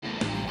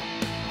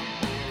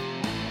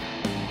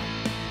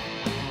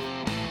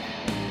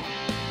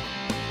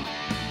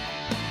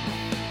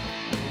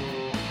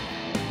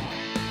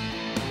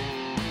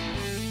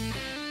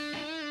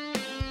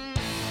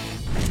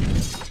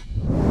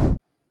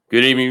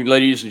Good evening,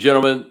 ladies and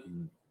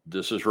gentlemen.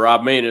 This is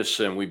Rob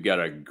Maness, and we've got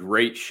a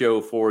great show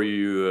for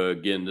you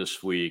again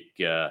this week.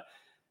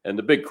 And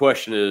the big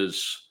question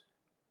is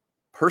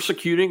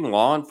persecuting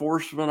law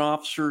enforcement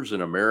officers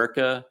in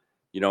America.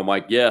 My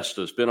guest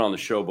has been on the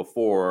show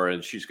before,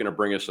 and she's going to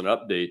bring us an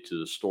update to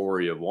the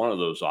story of one of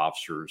those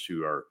officers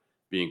who are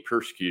being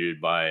persecuted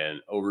by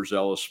an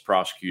overzealous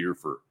prosecutor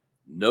for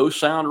no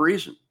sound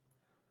reason.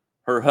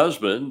 Her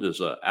husband is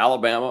an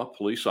Alabama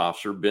police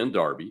officer, Ben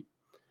Darby.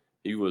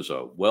 He was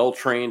a well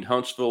trained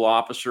Huntsville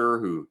officer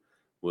who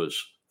was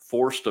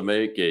forced to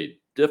make a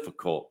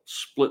difficult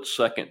split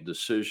second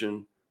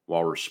decision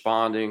while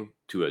responding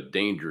to a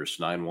dangerous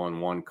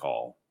 911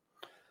 call.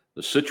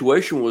 The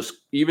situation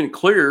was even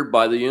cleared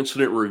by the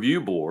Incident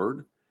Review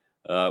Board,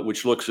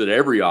 which looks at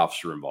every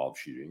officer involved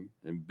shooting,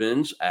 and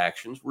Ben's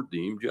actions were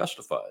deemed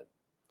justified.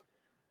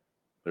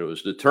 But it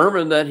was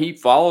determined that he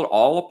followed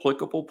all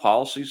applicable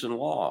policies and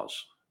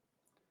laws.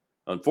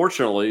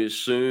 Unfortunately,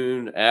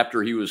 soon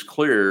after he was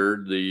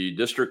cleared, the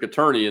district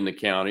attorney in the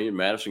county, in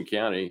Madison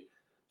County,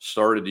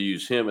 started to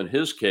use him and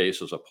his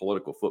case as a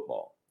political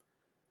football.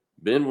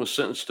 Ben was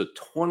sentenced to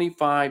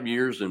 25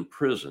 years in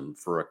prison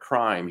for a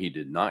crime he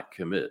did not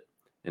commit,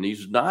 and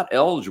he's not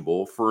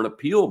eligible for an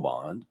appeal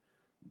bond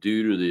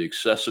due to the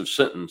excessive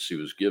sentence he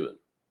was given.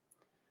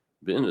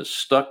 Ben is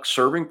stuck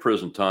serving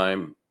prison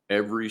time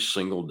every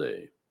single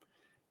day.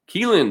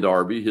 Keelan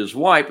Darby, his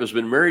wife, has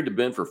been married to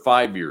Ben for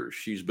 5 years.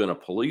 She's been a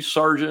police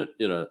sergeant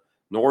in a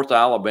North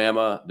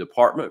Alabama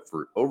department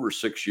for over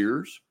 6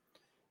 years.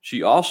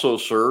 She also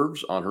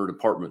serves on her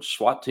department's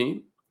SWAT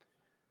team.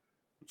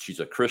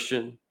 She's a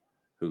Christian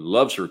who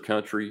loves her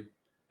country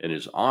and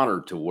is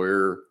honored to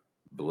wear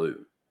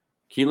blue.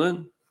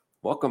 Keelan,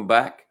 welcome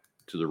back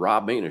to the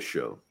Rob Maness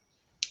Show.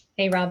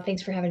 Hey, Rob,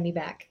 thanks for having me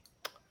back.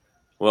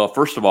 Well,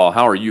 first of all,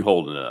 how are you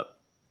holding up?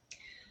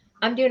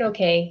 I'm doing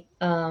okay.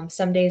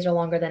 Some days are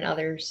longer than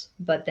others,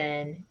 but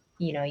then,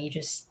 you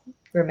just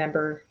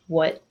remember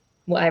what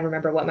I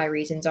remember what my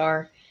reasons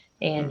are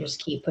and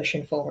just keep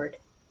pushing forward.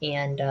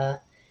 And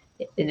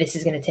this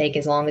is going to take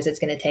as long as it's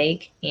going to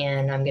take,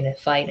 and I'm going to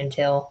fight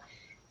until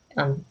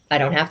I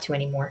don't have to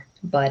anymore.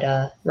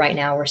 But right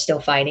now we're still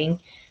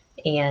fighting,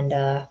 and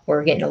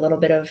we're getting a little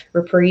bit of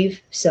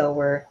reprieve, so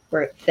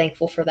we're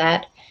thankful for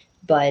that.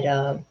 But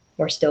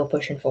we're still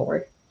pushing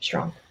forward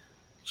strong.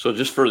 So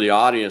just for the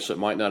audience that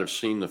might not have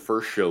seen the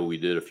first show we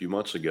did a few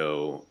months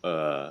ago,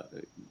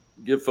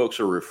 give folks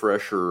a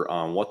refresher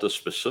on what the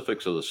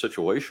specifics of the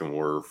situation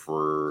were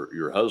for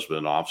your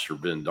husband, Officer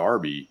Ben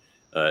Darby,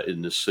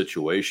 in this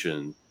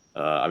situation.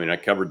 I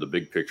covered the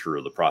big picture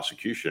of the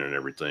prosecution and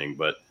everything,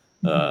 but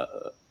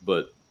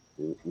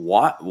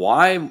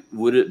why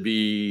would it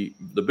be?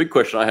 The big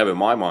question I have in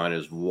my mind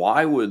is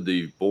why would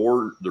the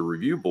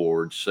review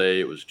board, say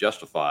it was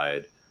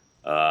justified?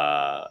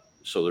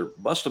 So there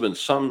must have been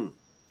some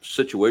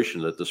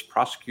situation that this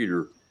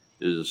prosecutor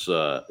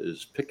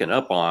is picking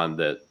up on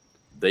that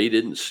they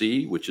didn't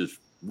see, which is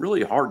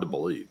really hard to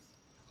believe.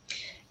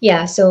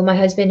 Yeah, so my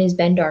husband is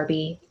Ben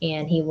Darby,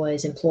 and he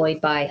was employed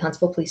by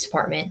Huntsville Police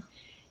Department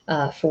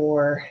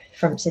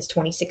since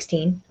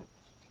 2016.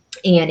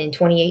 And in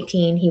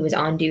 2018, he was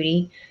on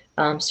duty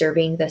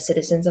serving the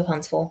citizens of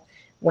Huntsville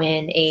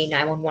when a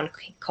 911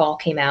 call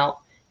came out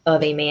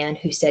of a man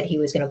who said he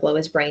was going to blow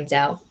his brains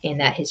out and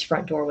that his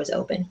front door was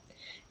open.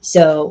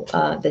 So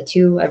the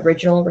two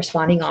original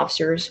responding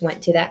officers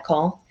went to that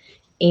call,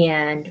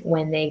 and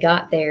when they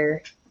got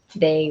there,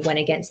 they went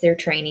against their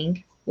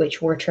training,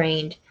 which were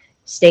trained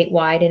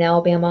statewide in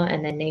Alabama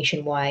and then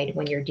nationwide.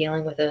 When you're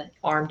dealing with an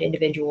armed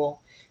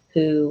individual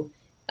who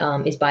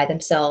is by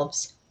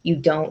themselves, you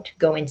don't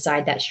go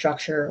inside that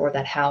structure or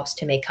that house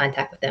to make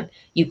contact with them.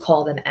 You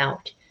call them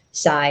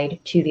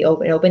outside to the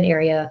open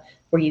area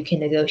where you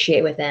can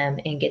negotiate with them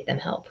and get them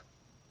help.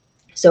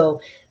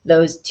 So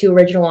those two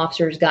original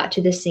officers got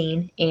to the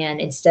scene, and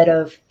instead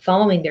of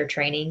following their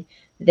training,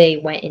 they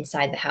went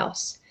inside the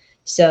house.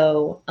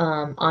 So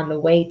on the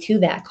way to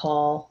that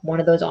call, one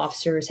of those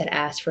officers had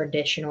asked for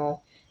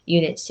additional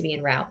units to be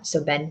en route.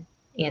 So Ben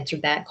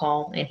answered that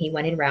call, and he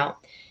went en route,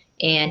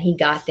 and he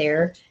got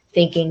there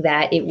thinking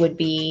that it would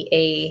be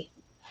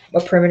a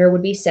perimeter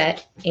would be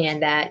set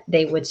and that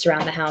they would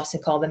surround the house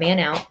and call the man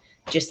out,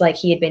 just like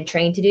he had been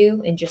trained to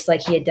do and just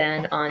like he had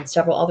done on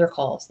several other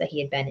calls that he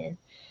had been in.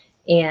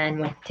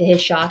 And to his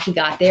shock, he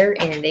got there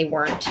and they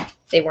weren't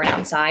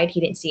outside.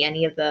 He didn't see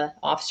any of the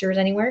officers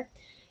anywhere.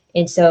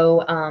 And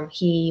so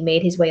he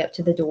made his way up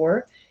to the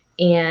door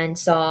and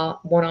saw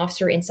one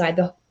officer inside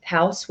the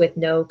house with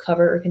no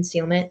cover or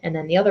concealment. And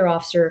then the other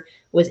officer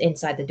was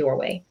inside the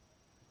doorway,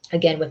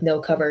 again, with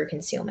no cover or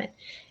concealment.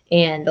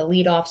 And the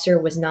lead officer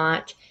was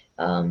not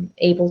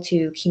able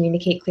to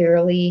communicate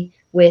clearly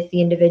with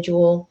the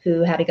individual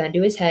who had a gun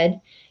to his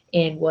head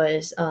and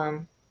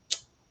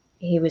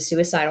he was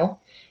suicidal.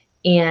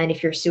 And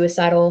if you're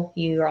suicidal,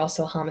 you are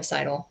also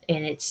homicidal.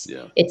 And it's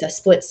a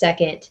split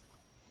second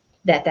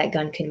that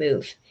gun can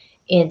move.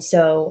 And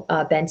so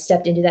Ben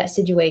stepped into that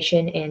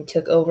situation and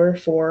took over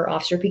for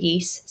Officer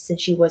Pegues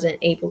since she wasn't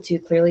able to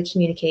clearly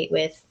communicate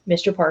with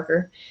Mr.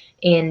 Parker.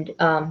 And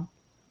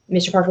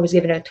Mr. Parker was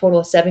given a total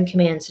of 7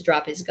 commands to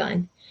drop his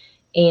gun,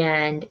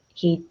 and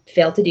he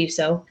failed to do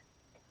so,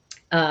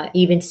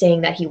 even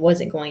saying that he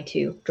wasn't going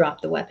to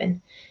drop the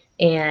weapon.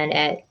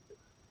 And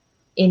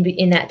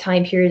in that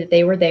time period that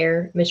they were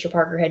there, Mr.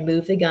 Parker had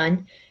moved the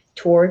gun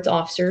towards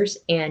officers,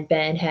 and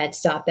Ben had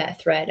stopped that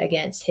threat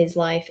against his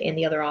life and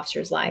the other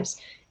officers' lives.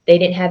 They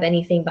didn't have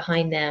anything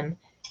behind them.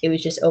 It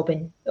was just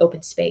open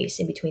space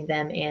in between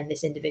them and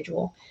this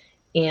individual.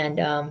 And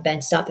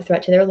Ben stopped the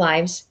threat to their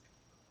lives.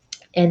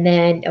 And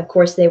then, of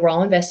course, they were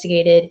all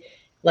investigated.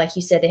 Like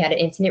you said, they had an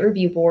incident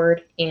review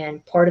board,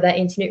 and part of that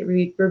incident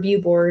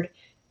review board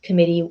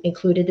committee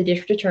included the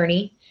district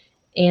attorney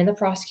and the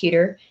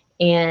prosecutor,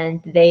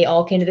 and they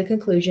all came to the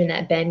conclusion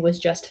that Ben was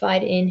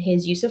justified in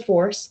his use of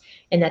force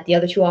and that the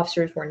other 2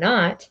 officers were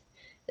not,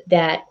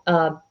 that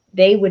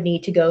they would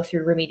need to go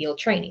through remedial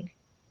training.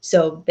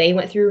 So they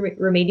went through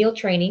remedial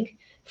training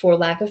for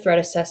lack of threat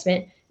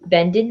assessment.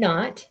 Ben did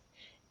not.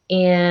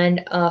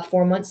 And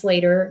 4 months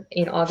later,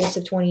 in August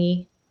of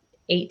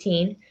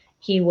 2018,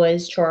 he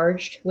was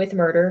charged with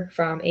murder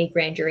from a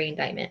grand jury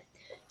indictment.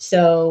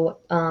 So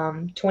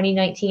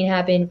 2019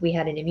 happened. We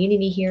had an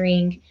immunity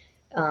hearing.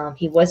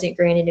 He wasn't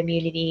granted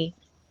immunity.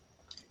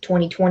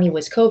 2020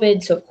 was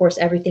COVID, so of course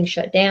everything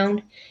shut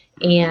down.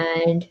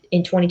 And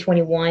in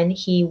 2021,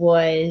 he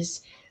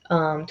was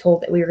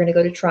told that we were going to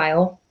go to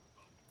trial.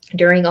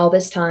 During all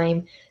this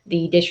time,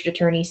 the district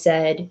attorney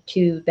said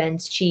to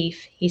Ben's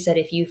chief, he said,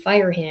 if you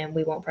fire him,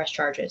 we won't press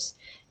charges.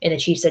 And the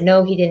chief said,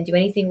 no, he didn't do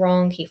anything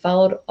wrong. He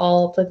followed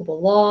all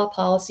applicable law,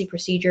 policy,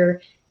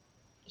 procedure.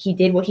 He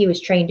did what he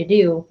was trained to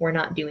do. We're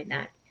not doing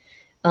that.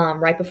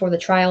 Right before the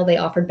trial, they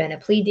offered Ben a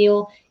plea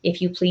deal.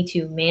 If you plead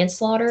to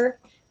manslaughter,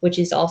 which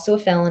is also a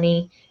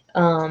felony,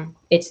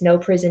 it's no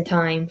prison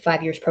time,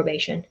 5 years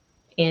probation.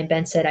 And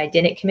Ben said, I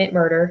didn't commit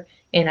murder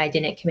and I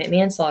didn't commit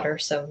manslaughter,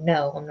 so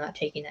no, I'm not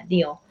taking that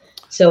deal.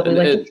 So we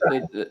went to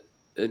trial.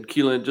 And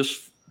Keelan,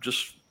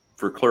 just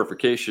for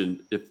clarification,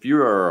 if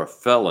you are a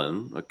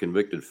felon, a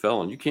convicted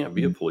felon, you can't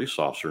be a police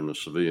officer in the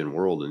civilian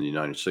world in the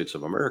United States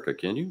of America,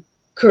 can you?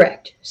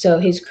 Correct. So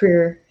his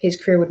career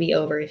would be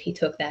over if he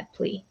took that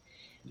plea.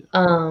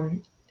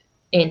 And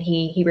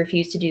he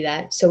refused to do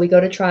that. So we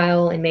go to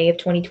trial in May of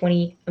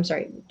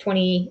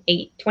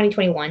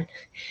 2021.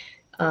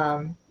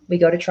 We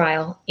go to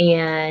trial,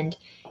 and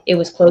it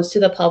was closed to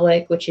the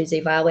public, which is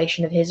a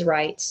violation of his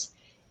rights,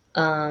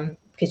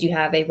 because you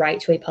have a right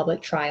to a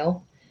public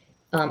trial.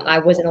 I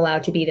wasn't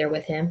allowed to be there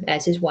with him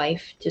as his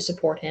wife to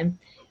support him.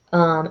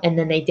 And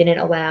then they didn't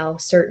allow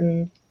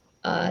certain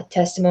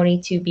testimony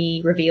to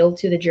be revealed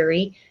to the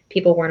jury.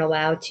 People weren't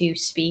allowed to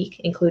speak,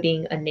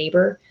 including a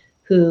neighbor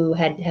who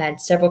had had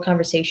several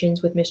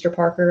conversations with Mr.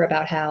 Parker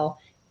about how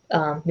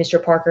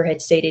Mr. Parker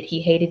had stated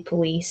he hated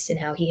police and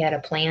how he had a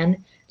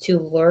plan to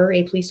lure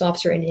a police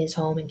officer into his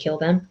home and kill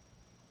them.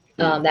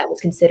 That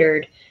was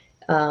considered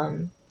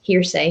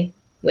hearsay,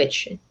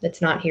 which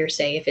that's not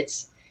hearsay if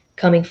it's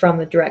coming from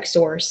a direct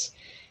source.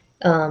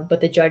 But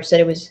the judge said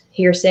it was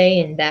hearsay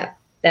and that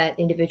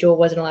individual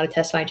wasn't allowed to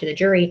testify to the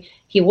jury.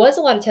 He was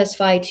allowed to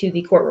testify to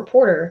the court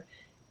reporter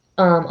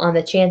on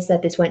the chance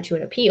that this went to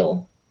an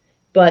appeal,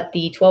 but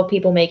the 12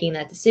 people making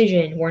that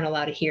decision weren't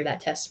allowed to hear that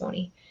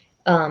testimony.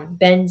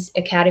 Ben's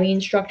academy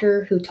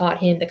instructor, who taught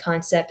him the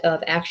concept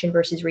of action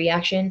versus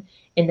reaction,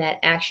 and that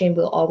action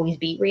will always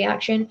beat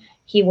reaction,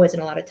 he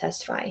wasn't allowed to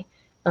testify.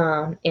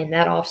 And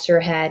that officer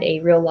had a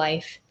real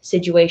life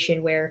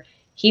situation where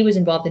he was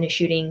involved in a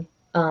shooting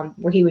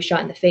where he was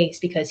shot in the face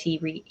because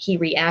he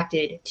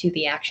reacted to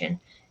the action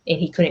and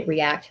he couldn't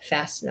react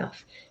fast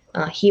enough.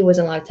 He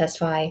wasn't allowed to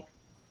testify.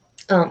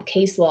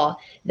 Case law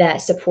that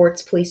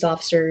supports police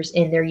officers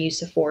in their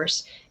use of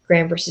force,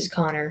 Graham versus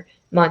Connor,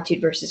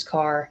 Montoot versus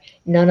Carr,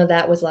 none of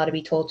that was allowed to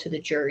be told to the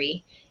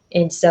jury.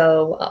 And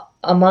so,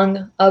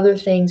 among other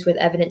things, with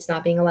evidence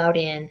not being allowed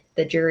in,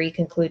 the jury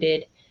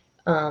concluded,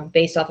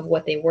 based off of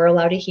what they were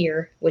allowed to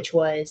hear, which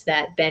was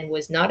that Ben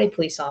was not a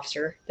police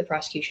officer, the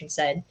prosecution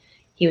said.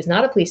 He was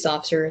not a police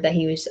officer, that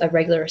he was a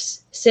regular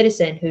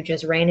citizen who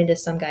just ran into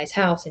some guy's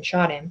house and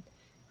shot him,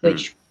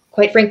 which,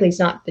 quite frankly, is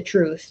not the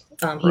truth.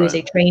 He was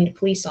a trained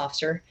police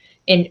officer,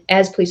 and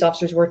as police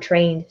officers, we're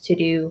trained to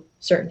do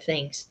certain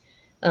things.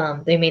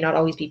 They may not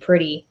always be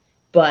pretty,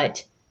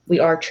 but we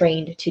are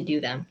trained to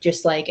do them,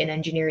 just like an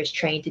engineer is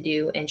trained to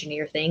do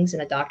engineer things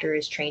and a doctor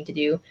is trained to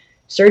do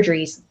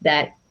surgeries.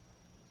 That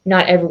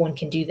not everyone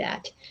can do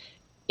that.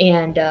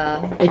 And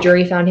the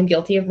jury found him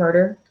guilty of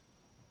murder.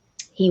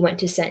 He went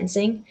to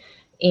sentencing,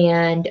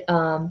 and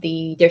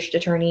the district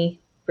attorney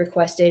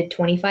requested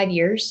 25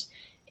 years.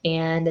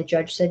 And the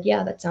judge said,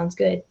 yeah, that sounds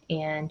good.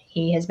 And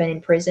he has been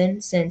in prison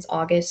since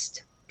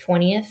August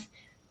 20th,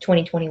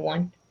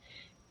 2021.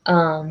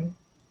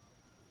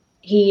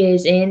 He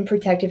is in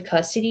protective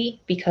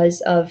custody because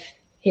of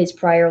his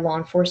prior law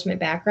enforcement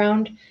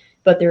background,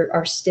 but there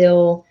are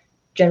still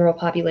general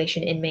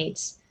population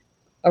inmates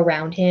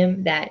around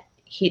him that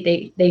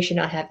they should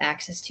not have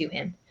access to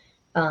him.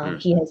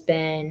 He has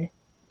been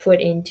put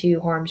into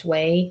harm's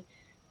way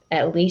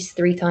at least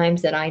 3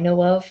 times that I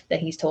know of, that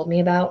he's told me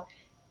about,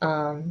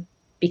 um,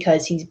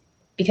 because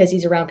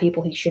he's around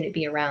people he shouldn't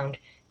be around,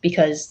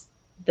 because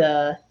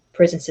the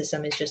prison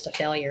system is just a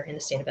failure in the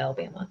state of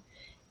Alabama.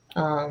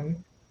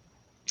 Um,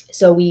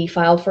 so we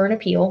filed for an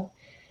appeal,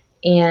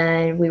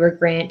 and we were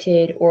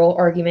granted oral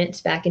arguments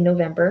back in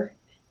November,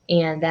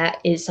 and that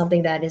is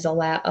something that is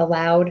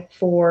allowed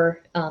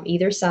for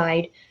either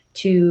side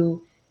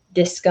to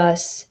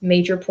discuss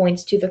major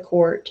points to the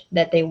court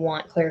that they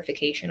want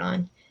clarification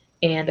on.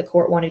 And the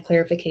court wanted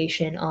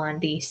clarification on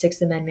the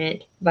Sixth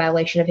Amendment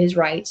violation of his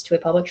rights to a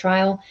public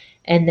trial,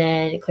 and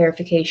then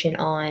clarification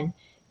on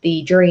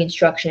the jury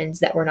instructions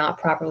that were not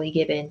properly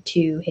given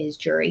to his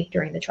jury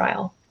during the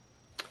trial.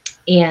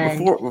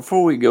 And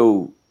before we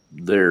go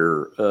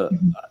there,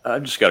 Mhm. I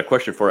just got a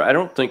question for you. I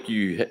don't think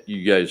you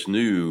guys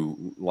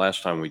knew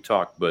last time we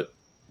talked, but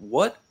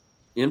what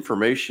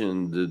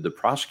information did the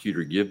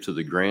prosecutor give to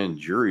the grand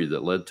jury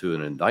that led to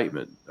an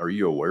indictment? Are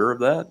you aware of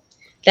that?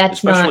 That's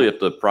Especially not if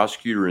the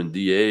prosecutor and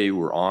DA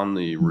were on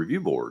the review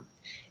board.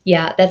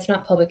 Yeah, that's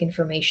not public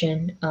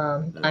information.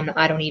 No.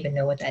 I don't even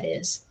know what that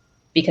is,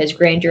 because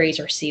grand juries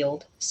are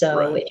sealed.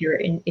 So Right.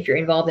 if you're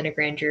involved in a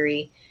grand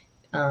jury,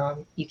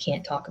 you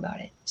can't talk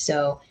about it.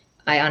 So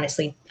I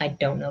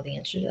don't know the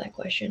answer to that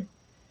question.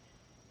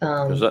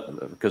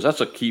 Because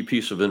that's a key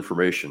piece of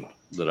information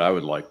that I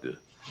would like to.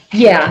 I'm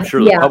Yeah,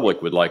 sure the yeah,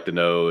 public would like to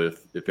know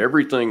if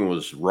everything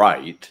was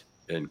right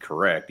and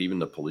correct, even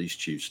the police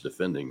chief's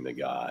defending the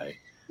guy.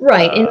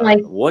 right. And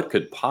like, What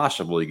could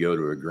possibly go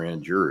to a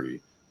grand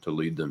jury to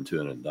lead them to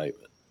an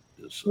indictment?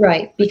 Is a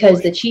right, big because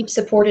the question for chief me.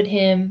 supported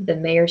him, the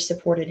mayor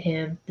supported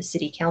him, the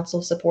city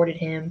council supported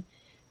him,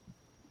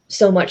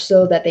 so much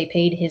so that they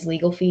paid his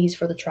legal fees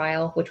for the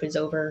trial, which was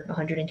over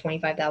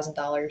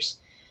 $125,000.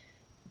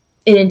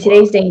 And in Wow.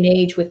 today's day and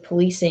age with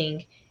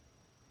policing,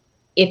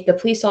 if the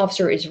police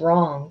officer is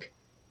wrong,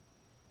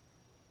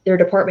 their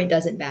department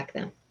doesn't back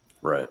them,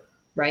 Right.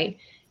 right?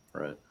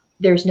 Right.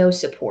 There's no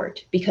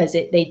support because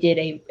they did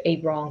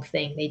a wrong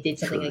thing. They did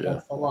something Sure. Yeah.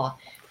 against the law.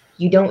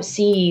 You don't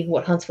see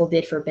what Huntsville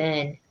did for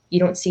Ben. You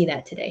don't see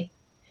that today.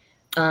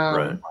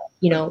 Right.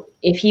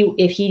 If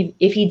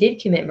he did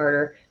commit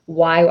murder,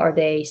 why are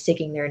they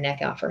sticking their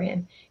neck out for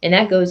him? And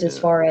that goes as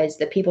Yeah. far as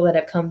the people that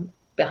have come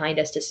behind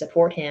us to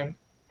support him.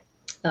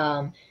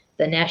 The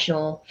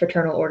National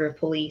Fraternal Order of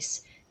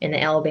Police and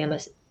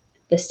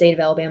the state of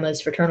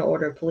Alabama's Fraternal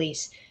Order of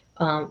Police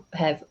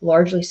have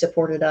largely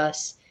supported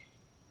us.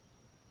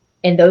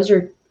 And those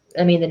are,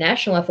 I mean, the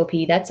National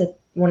FOP, that's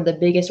one of the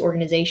biggest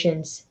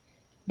organizations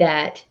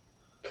that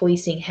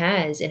policing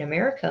has in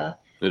America.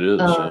 It is.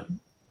 Yeah.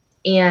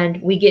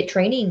 And we get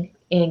training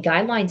and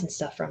guidelines and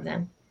stuff from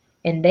them,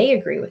 and they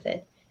agree with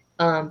it.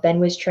 Ben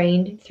was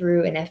trained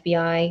through an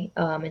FBI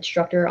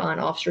instructor on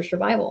officer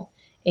survival,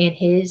 and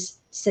his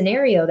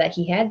scenario that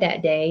he had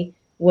that day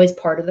was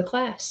part of the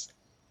class.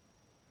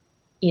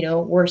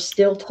 We're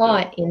still Yeah.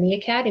 taught in the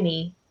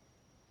academy,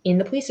 in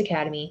the police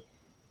academy,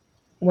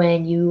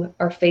 when you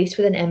are faced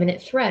with an imminent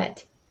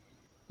threat,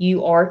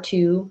 you are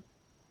to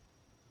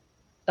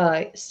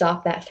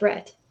stop that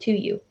threat to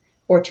you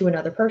or to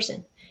another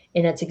person.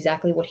 And that's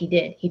exactly what he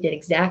did. He did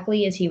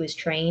exactly as he was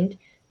trained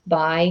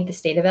by the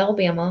state of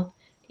Alabama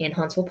and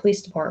Huntsville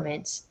Police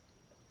Department's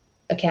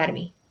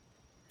academy.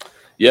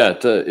 Yeah,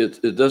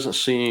 it doesn't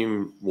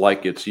seem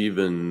like it's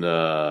even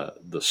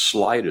the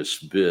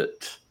slightest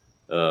bit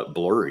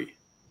blurry.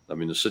 I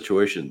mean, the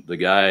situation, the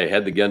guy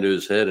had the gun to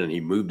his head and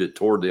he moved it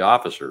toward the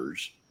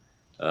officers,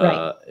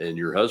 Right. and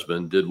your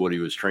husband did what he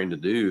was trained to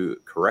do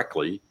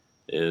correctly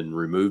and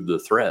removed the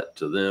threat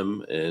to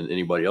them and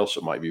anybody else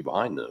that might be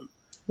behind them.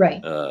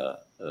 Right.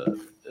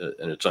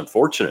 And it's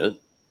unfortunate,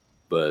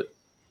 but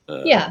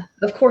Yeah,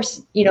 of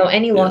course,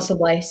 any yeah, loss of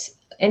life,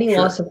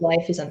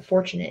 sure, is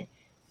unfortunate,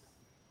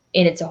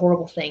 and it's a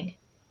horrible thing.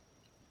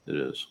 it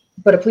is.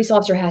 But a police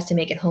officer has to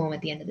make it home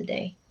at the end of the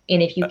day.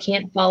 And if you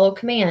can't follow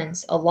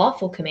commands, a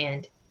lawful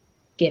command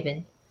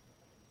given,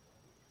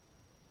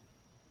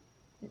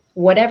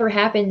 whatever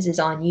happens is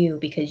on you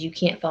because you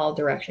can't follow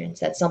directions.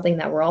 That's something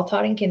that we're all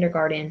taught in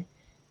kindergarten.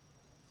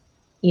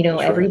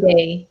 That's Every right.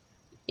 day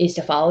is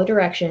to follow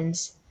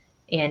directions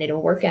and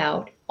it'll work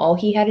out. All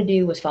he had to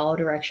do was follow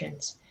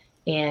directions,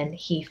 and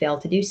he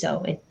failed to do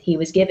so. And he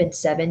was given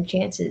 7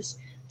 chances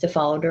to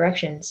follow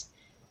directions.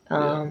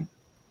 Yeah.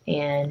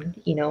 And,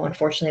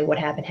 unfortunately, what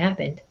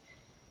happened.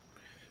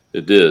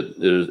 It did.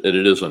 It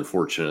is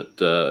unfortunate.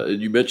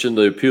 You mentioned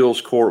the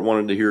appeals court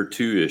wanted to hear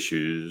 2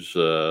 issues: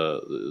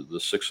 the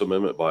Sixth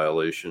Amendment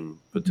violation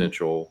Mhm.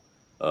 potential,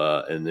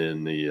 and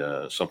then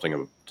the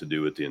something to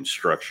do with the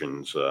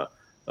instructions. The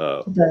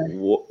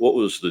What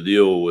was the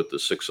deal with the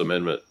Sixth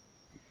Amendment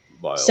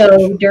So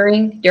violation?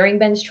 during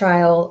Ben's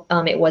trial,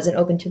 it wasn't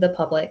open to the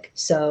public,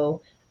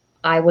 so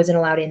I wasn't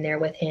allowed in there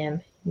with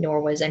him, nor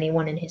was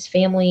anyone in his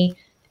family,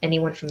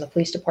 anyone from the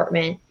police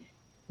department.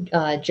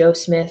 Joe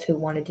Smith, who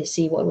wanted to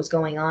see what was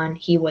going on,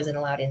 he wasn't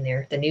allowed in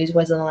there. The news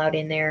wasn't allowed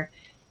in there.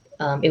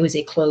 It was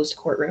a closed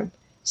courtroom.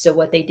 So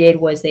what they did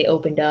was they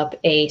opened up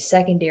a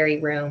secondary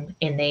room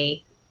and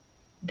they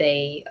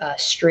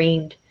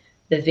streamed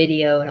the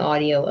video and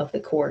audio of the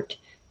court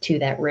to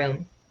that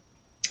room.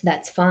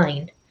 That's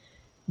fine.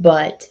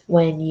 But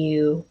when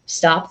you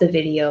stop the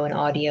video and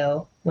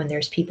audio when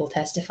there's people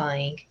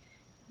testifying,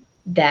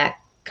 that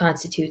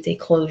constitutes a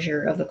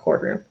closure of the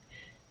courtroom.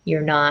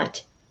 You're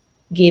not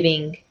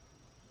giving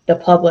the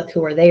public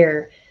who are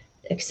there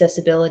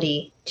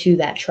accessibility to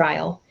that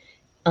trial.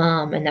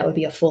 And that would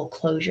be a full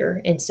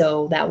closure. And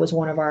so that was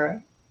one of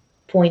our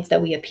points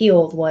that we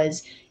appealed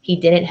was he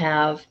didn't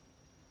have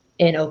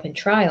an open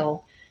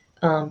trial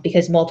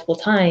because multiple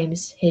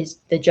times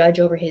the judge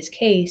over his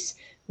case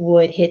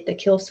would hit the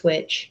kill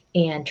switch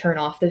and turn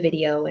off the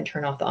video and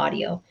turn off the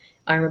audio.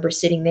 I remember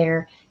sitting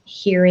there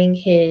hearing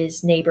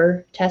his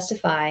neighbor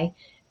testify,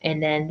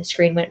 and then the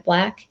screen went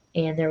black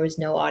and there was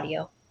no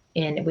audio.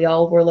 And we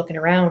all were looking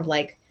around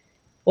like,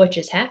 what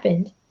just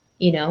happened?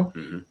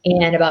 Mm-hmm.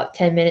 And about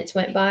 10 minutes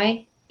went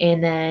by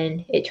and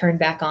then it turned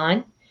back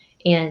on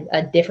and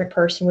a different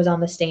person was on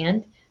the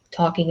stand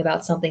talking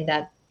about something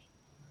that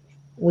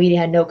we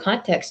had no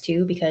context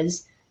to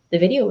because the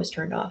video was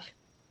turned off.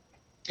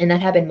 And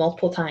that happened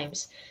multiple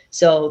times.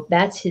 So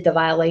that's the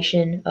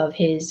violation of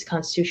his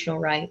constitutional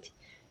right.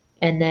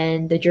 And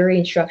then the jury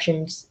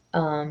instructions,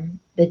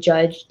 the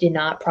judge did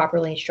not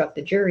properly instruct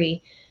the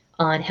jury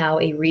on how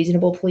a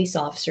reasonable police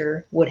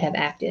officer would have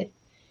acted.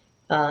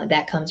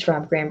 That comes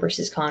from Graham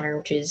versus Connor,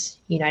 which is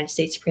United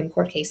States Supreme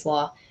Court case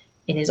law,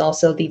 and is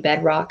also the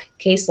bedrock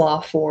case law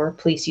for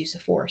police use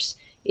of force.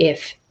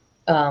 If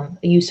a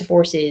use of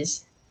force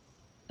is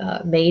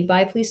made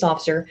by a police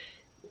officer,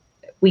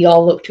 we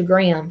all look to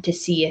Graham to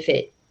see if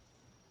it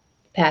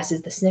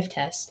passes the sniff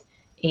test.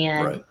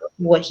 And Right.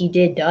 what he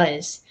did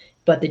does,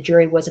 but the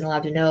jury wasn't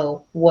allowed to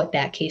know what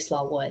that case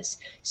law was.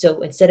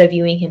 So instead of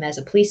viewing him as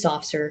a police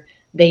officer,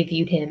 they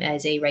viewed him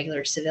as a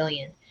regular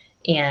civilian.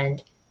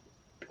 And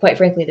quite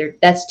frankly,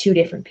 that's two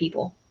different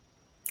people.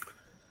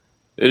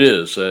 It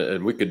is,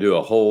 and we could do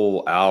a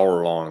whole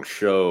hour-long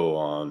show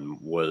on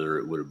whether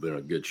it would have been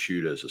a good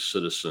shoot as a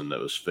citizen that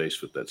was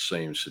faced with that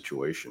same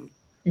situation,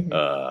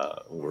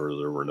 where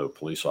there were no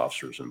police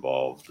officers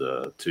involved,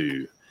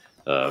 too,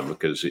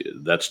 because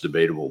that's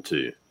debatable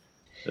too.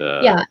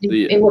 Yeah,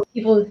 and what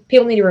people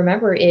need to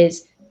remember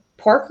is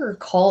Parker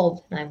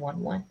called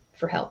 911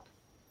 for help.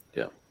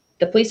 Yeah.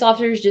 The police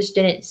officers just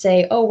didn't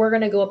say, "Oh, we're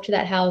going to go up to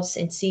that house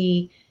and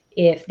see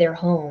if they're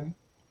home,"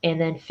 and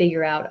then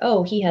figure out,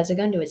 "Oh, he has a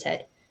gun to his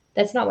head."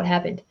 That's not what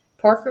happened.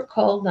 Parker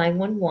called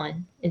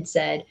 911 and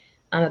said,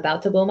 "I'm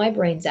about to blow my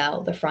brains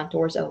out. The front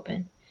door's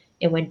open."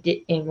 And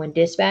when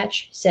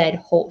dispatch said,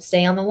 "Hold,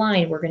 stay on the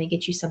line. We're going to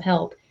get you some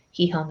help,"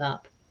 he hung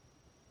up.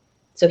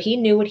 So he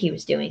knew what he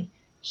was doing.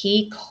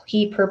 He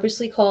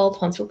purposely called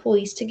Huntsville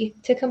police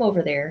to come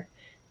over there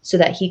so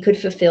that he could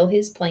fulfill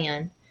his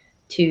plan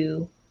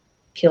to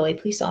kill a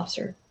police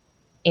officer,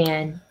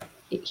 and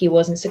he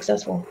wasn't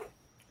successful.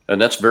 And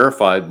that's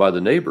verified by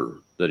the neighbor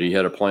that he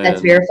had a plan.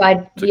 That's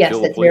verified. Yes, kill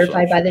a that's police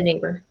verified by officer. the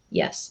neighbor.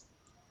 Yes.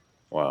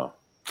 Wow.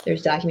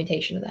 There's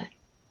documentation of that.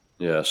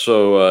 Yeah.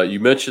 So you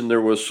mentioned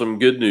there was some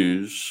good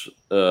news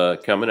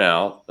coming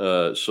out.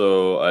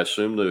 So I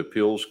assume the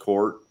appeals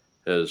court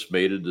has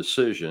made a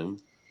decision.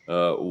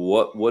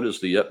 What is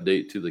the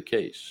update to the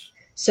case?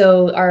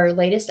 So our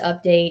latest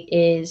update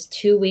is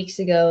 2 weeks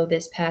ago,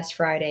 this past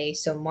Friday.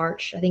 So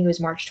I think it was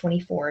March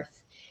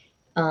 24th.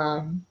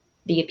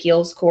 The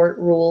appeals court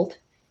ruled,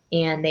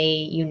 and they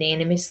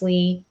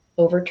unanimously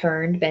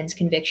overturned Ben's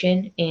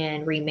conviction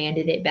and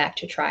remanded it back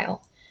to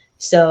trial.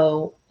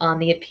 So on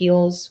the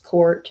appeals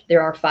court,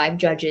 there are 5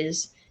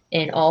 judges,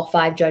 and all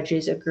 5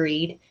 judges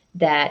agreed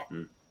that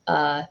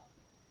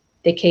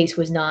the case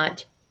was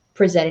not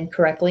presented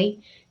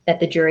correctly, that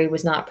the jury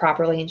was not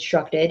properly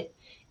instructed,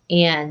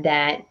 and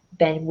that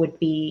Ben would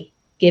be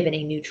given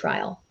a new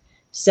trial.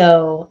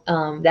 So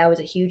that was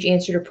a huge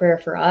answer to prayer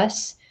for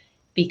us,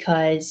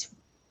 because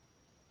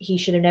he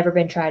should have never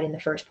been tried in the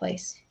first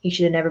place. He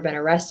should have never been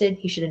arrested.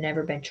 He should have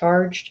never been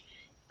charged,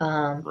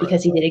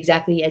 because he did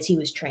exactly as he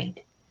was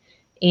trained.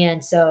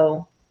 And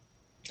so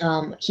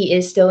he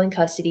is still in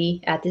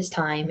custody at this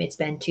time. It's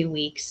been 2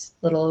 weeks,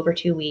 a little over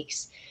 2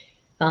 weeks.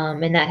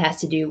 And that has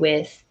to do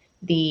with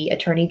the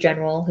Attorney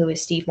General, who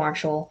is Steve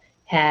Marshall,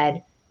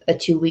 had a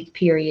 2-week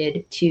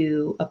period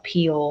to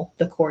appeal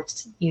the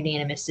court's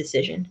unanimous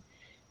decision.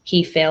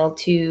 He failed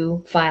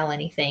to file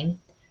anything.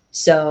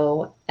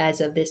 So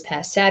as of this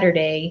past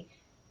Saturday,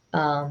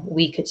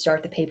 we could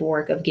start the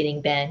paperwork of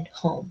getting Ben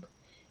home.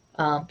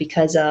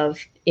 Because of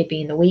it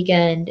being the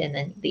weekend and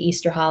then the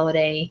Easter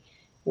holiday,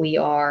 we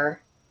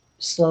are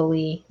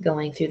slowly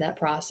going through that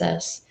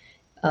process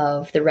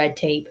of the red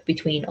tape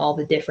between all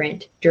the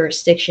different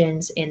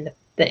jurisdictions and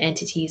the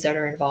entities that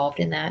are involved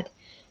in that.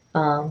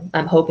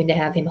 I'm hoping to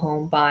have him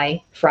home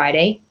by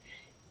Friday.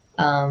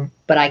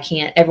 But I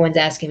can't, everyone's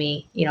asking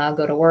me, I'll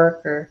go to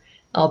work or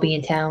I'll be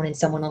in town and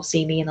someone will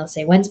see me and they'll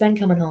say, "When's Ben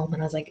coming home?"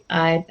 And I was like,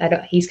 I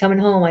don't, he's coming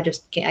home. I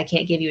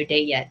can't give you a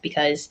date yet,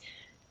 because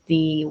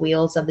the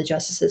wheels of the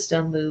justice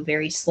system move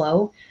very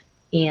slow.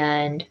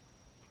 And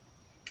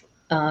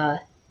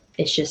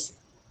It's just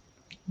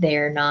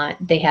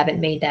they haven't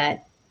made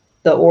that,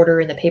 the order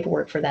and the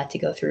paperwork for that to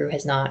go through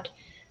has not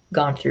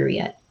gone through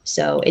yet.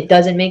 So it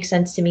doesn't make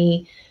sense to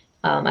me.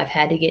 I've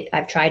tried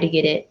to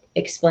get it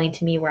explained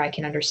to me where I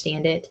can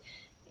understand it,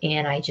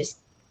 and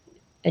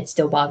it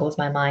still boggles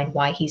my mind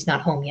why he's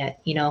not home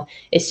yet.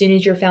 As soon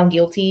as you're found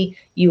guilty,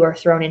 you are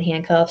thrown in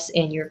handcuffs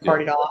and you're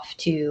carted off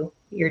to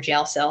your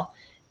jail cell.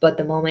 But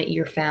the moment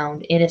you're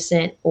found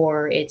innocent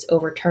or it's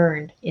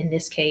overturned, in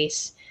this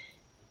case,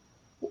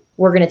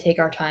 we're going to take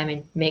our time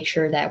and make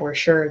sure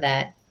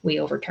that we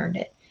overturned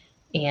it.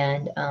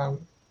 And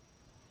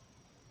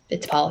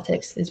it's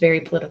politics. It's a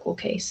very political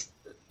case.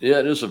 Yeah,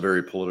 it is a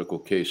very political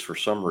case for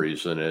some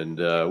reason.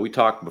 And we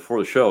talked before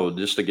the show,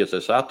 just to get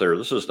this out there,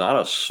 this is not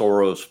a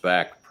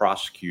Soros-backed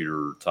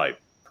prosecutor type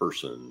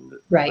person,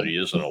 Right. But he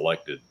isn't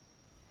elected.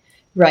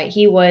 Right.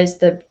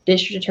 The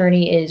district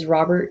attorney is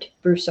Robert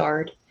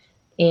Broussard,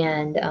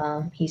 and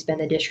he's been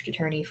the district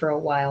attorney for a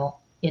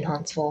while in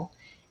Huntsville.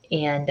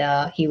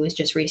 And he was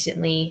just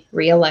recently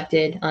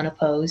reelected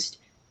unopposed.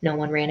 No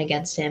one ran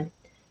against him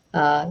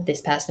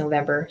this past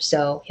November.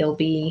 So he'll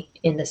be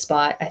in the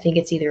spot. I think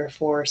it's either a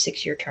 4 or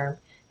 6 year term.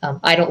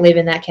 I don't live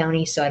in that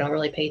county, so I don't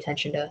really pay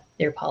attention to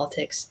their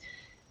politics.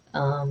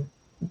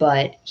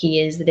 But he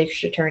is the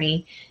district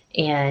attorney,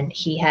 and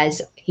he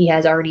has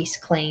already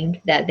claimed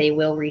that they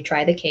will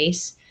retry the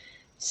case.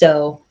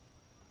 So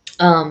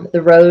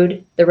the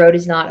road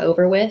is not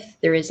over with.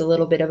 There is a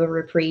little bit of a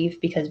reprieve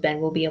because Ben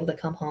will be able to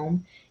come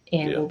home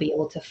and we'll be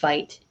able to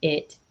fight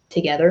it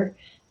together,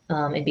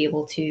 and be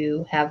able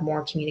to have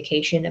more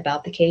communication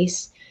about the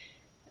case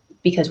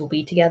because we'll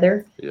be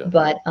together. Yeah.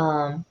 But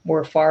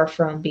we're far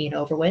from being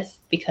over with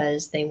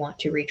because they want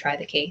to retry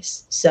the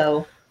case.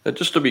 So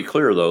just to be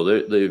clear, though,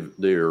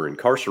 they're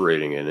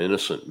incarcerating an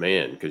innocent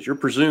man because you're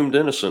presumed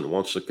innocent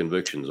once the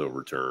conviction's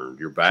overturned.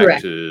 You're back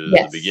Correct. to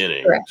Yes, the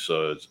beginning. correct.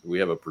 So we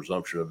have a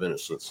presumption of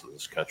innocence in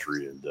this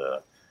country, and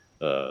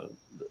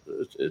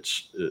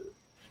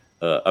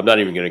I'm not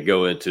even going to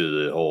go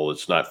into the whole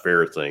 "it's not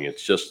fair" thing.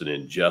 It's just an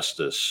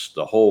injustice.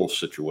 The whole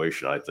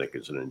situation, I think,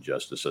 is an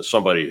injustice. As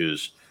somebody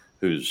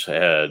who's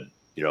had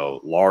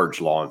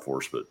large law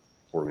enforcement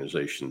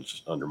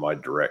organizations under my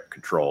direct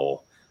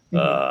control.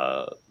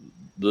 Mm-hmm.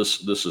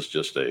 This is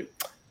just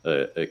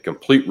a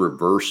complete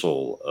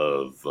reversal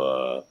of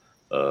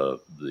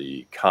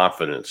the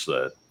confidence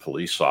that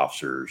police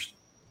officers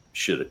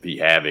should be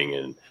having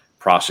in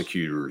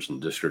prosecutors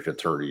and district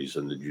attorneys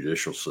and the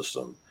judicial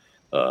system.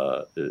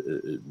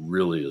 It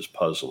really is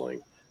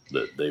puzzling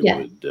that they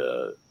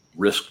would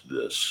risk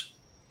this.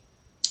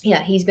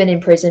 Yeah, he's been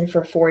in prison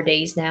for 4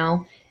 days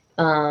now.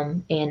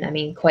 And I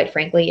mean, quite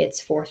frankly,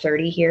 it's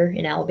 4:30 here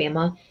in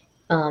Alabama.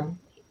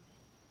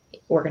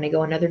 We're going to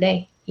go another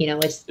day.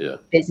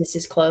 Business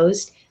is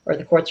closed or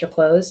the courts are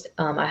closed.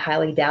 I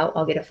highly doubt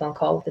I'll get a phone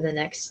call within the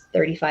next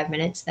 35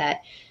 minutes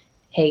that,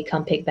 hey,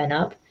 come pick Ben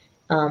up.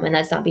 And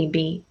that's not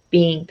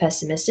being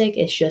pessimistic.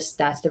 It's just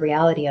that's the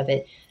reality of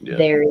it. Yeah.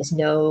 There is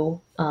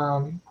no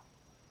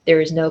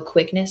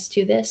quickness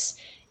to this,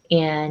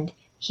 and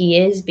he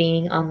is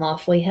being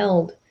unlawfully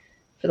held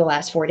for the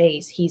last 4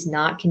 days. He's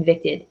not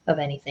convicted of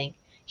anything.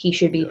 He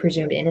should be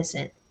presumed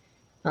innocent,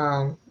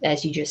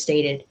 as you just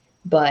stated.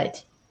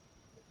 But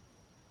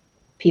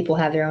people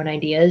have their own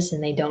ideas,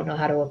 and they don't know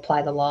how to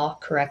apply the law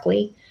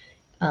correctly.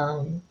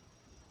 And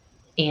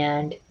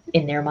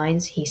in their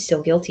minds, he's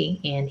still guilty,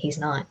 and he's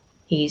not.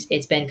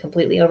 It's been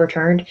completely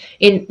overturned.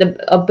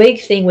 A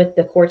big thing with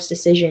the court's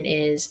decision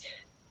is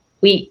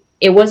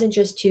it wasn't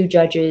just 2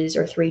 judges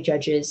or 3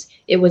 judges.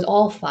 It was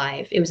all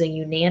 5. It was a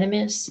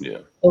unanimous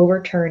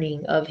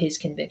overturning of his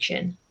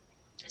conviction.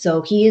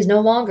 So he is no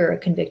longer a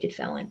convicted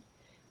felon,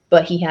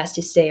 but he has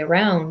to stay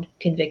around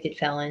convicted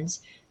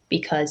felons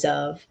because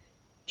of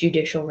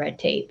judicial red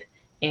tape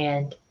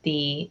and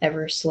the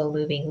ever slow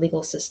moving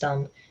legal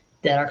system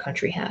that our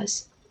country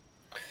has.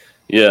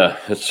 Yeah,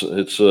 it's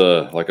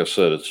like I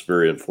said, it's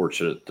very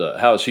unfortunate.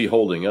 How is he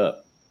holding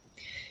up?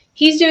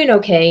 He's doing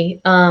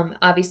okay.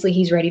 Obviously,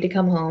 he's ready to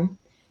come home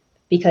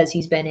because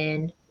he's been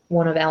in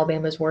one of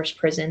Alabama's worst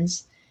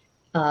prisons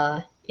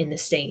in the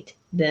state.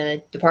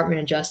 The Department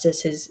of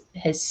Justice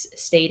has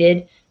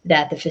stated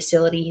that the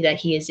facility that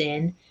he is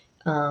in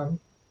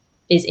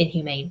is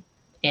inhumane,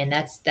 and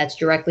that's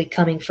directly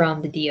coming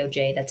from the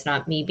DOJ. That's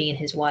not me being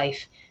his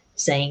wife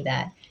saying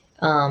that.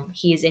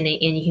 He is in an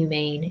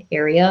inhumane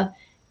area.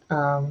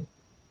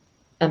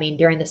 I mean,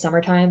 during the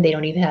summertime, they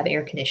don't even have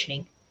air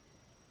conditioning.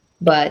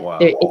 But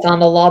it's on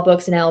the law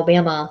books in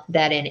Alabama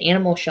that an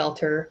animal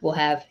shelter will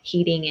have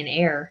heating and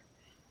air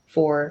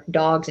for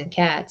dogs and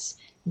cats,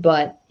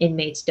 but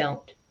inmates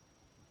don't.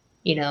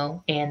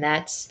 And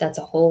that's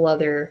a whole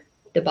other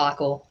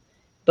debacle.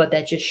 But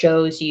that just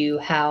shows you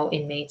how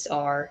inmates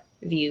are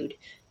viewed.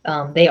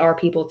 They are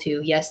people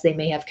too. Yes, they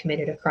may have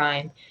committed a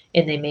crime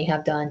and they may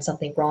have done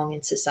something wrong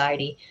in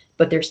society,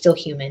 but they're still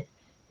human.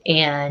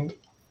 And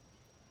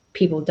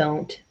people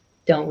don't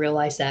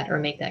realize that or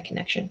make that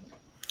connection.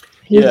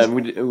 Yeah, and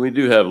we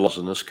do have laws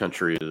in this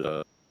country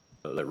that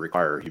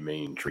require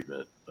humane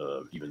treatment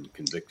of even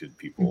convicted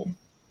people.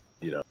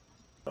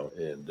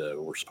 and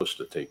we're supposed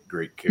to take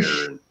great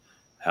care in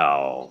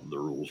how the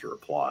rules are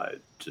applied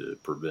to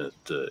prevent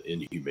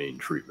inhumane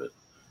treatment.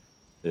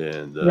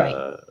 And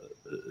Right.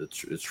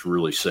 it's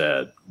really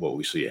sad what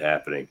we see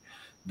happening.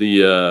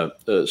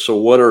 So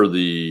what are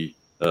the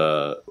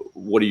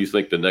what do you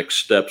think the next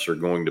steps are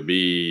going to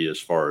be as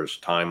far as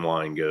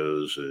timeline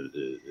goes?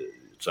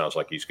 It sounds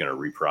like he's going to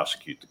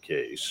re-prosecute the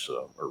case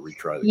or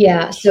retry the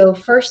Yeah. case. So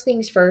first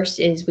things first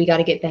is we got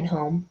to get Ben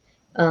home.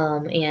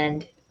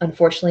 And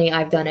unfortunately,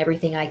 I've done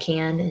everything I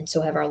can, and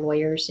so have our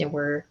lawyers, and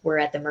we're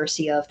at the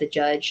mercy of the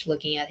judge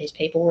looking at his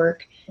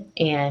paperwork,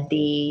 and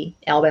the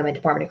Alabama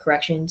Department of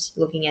Corrections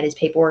looking at his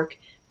paperwork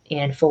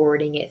and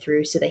forwarding it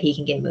through so that he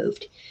can get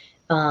moved.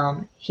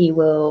 He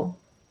will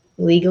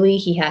legally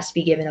he has to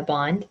be given a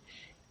bond,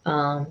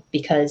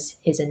 because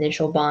his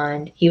initial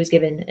bond, he was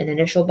given an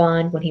initial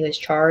bond when he was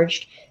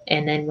charged,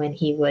 and then when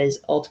he was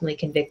ultimately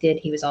convicted,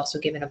 he was also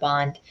given a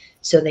bond.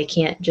 So they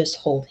can't just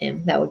hold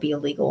him; that would be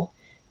illegal,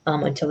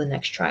 until the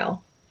next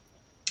trial.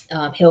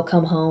 He'll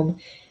come home.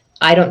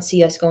 I don't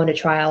see us going to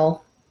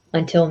trial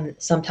until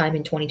sometime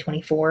in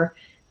 2024,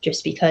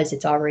 just because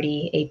it's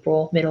already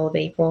April, middle of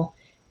April,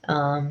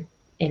 and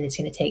it's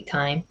going to take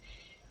time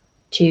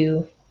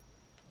to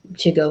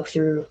go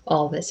through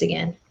all this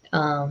again.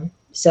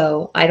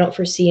 So I don't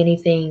foresee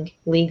anything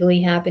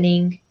legally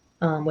happening,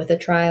 with a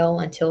trial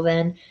until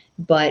then,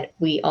 but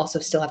we also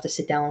still have to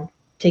sit down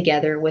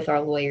together with our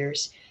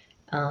lawyers,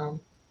 um,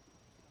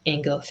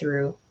 and go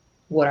through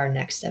what our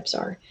next steps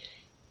are.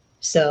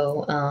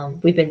 So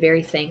we've been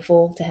very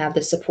thankful to have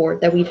the support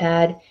that we've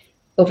had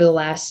over the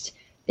last.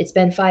 It's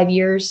been 5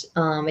 years.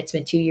 It's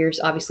been 2 years,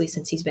 obviously,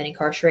 since he's been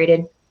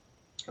incarcerated,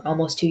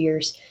 almost 2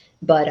 years.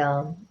 But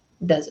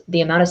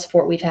the amount of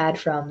support we've had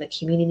from the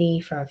community,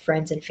 from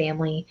friends and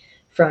family,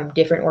 from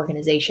different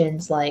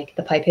organizations like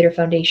the Pipe Hitter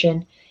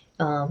Foundation,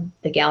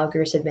 the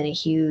Gallaghers have been a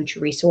huge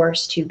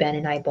resource to Ben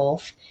and I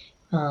both,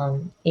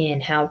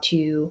 in how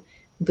to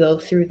go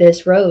through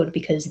this road,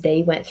 because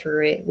they went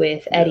through it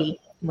with Yeah, Eddie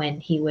when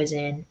he was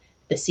in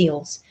the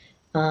SEALs.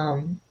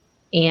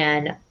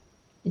 And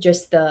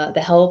just the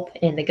help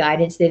and the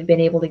guidance they've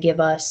been able to give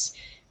us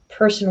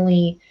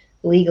personally,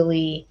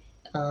 legally,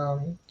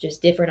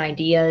 just different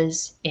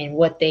ideas and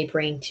what they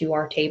bring to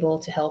our table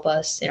to help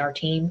us and our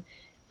team,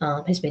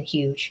 has been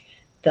huge.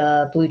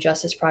 The Blue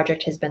Justice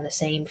Project has been the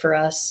same for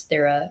us.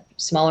 They're a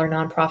smaller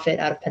nonprofit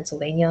out of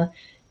Pennsylvania,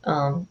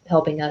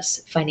 helping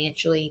us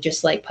financially,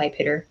 just like Pipe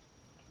Hitter,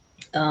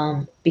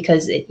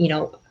 because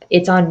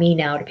it's on me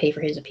now to pay for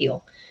his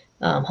appeal.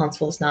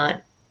 Huntsville's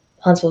not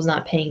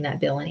paying that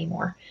bill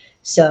anymore.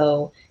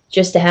 So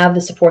just to have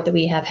the support that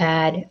we have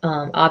had,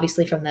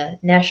 obviously from the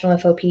national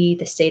FOP,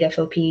 the state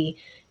FOP,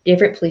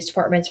 different police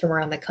departments from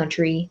around the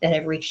country that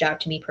have reached out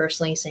to me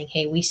personally saying,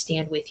 "Hey, we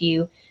stand with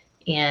you,"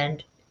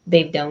 and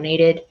they've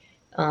donated,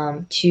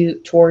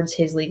 towards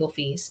his legal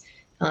fees,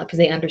 because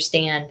they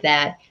understand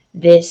that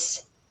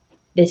this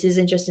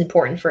isn't just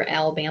important for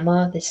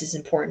Alabama, this is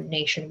important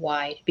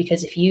nationwide.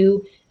 Because if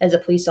you, as a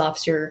police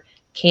officer,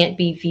 can't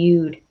be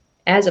viewed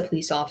as a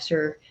police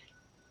officer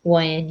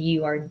when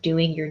you are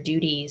doing your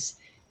duties,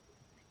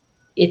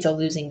 it's a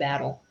losing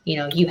battle.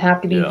 You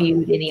have to be yeah,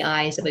 viewed in the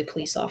eyes of a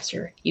police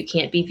officer. You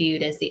can't be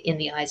viewed as in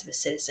the eyes of a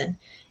citizen.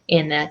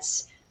 And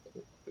that's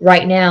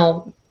right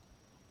now,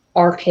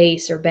 our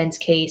case, or Ben's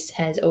case,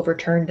 has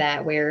overturned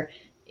that, where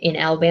in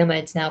Alabama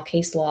it's now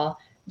case law.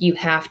 You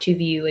have to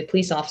view a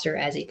police officer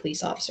as a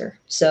police officer.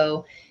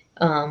 So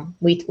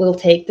we will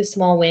take the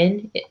small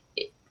win.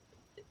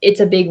 It's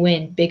a big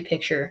win, big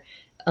picture.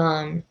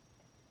 Um,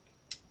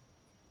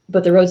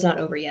 but the road's not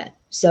over yet.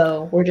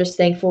 So we're just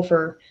thankful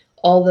for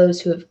all those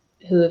who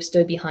have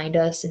stood behind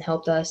us and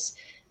helped us.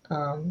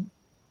 Um,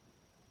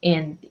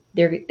 and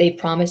they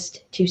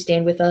promised to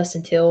stand with us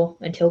until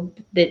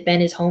that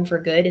Ben is home for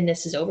good and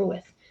this is over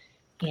with.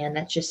 And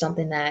that's just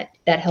something that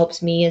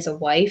helps me as a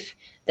wife,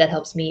 that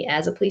helps me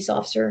as a police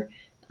officer,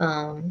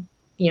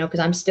 because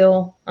I'm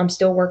still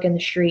working the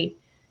street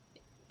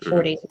four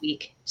hmm, days a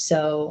week.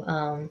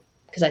 So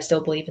because I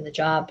still believe in the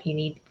job, you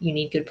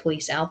need good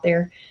police out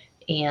there.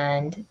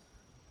 And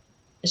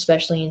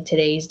especially in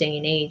today's day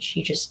and age,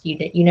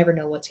 you never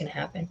know what's going to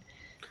happen.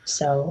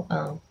 So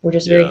we're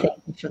just very yeah.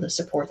 thankful for the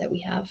support that we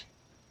have.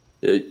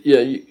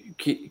 Yeah,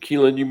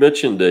 Keelan, you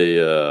mentioned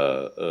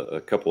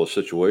a couple of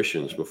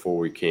situations before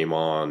we came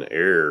on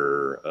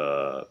air.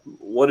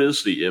 What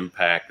is the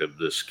impact of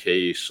this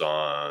case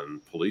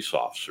on police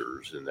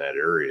officers in that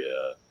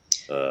area?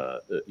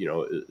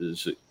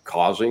 Is it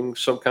causing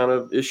some kind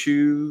of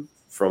issue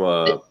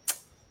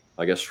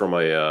I guess, from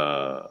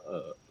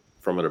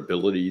an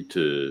ability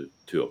to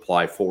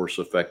apply force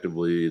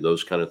effectively,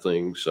 those kind of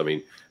things? I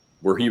mean,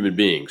 we're human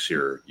beings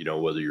here,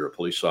 whether you're a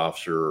police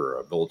officer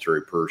or a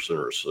military person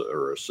or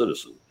a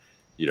citizen,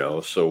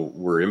 so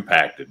we're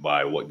impacted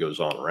by what goes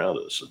on around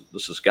us. And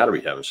this has got to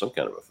be having some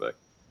kind of effect.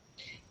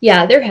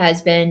 Yeah, there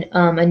has been.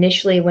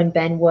 Initially, when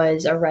Ben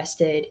was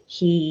arrested,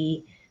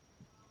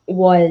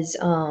 was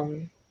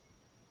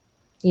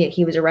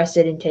he was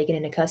arrested and taken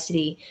into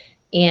custody,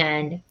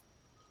 and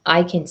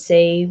I can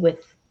say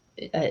with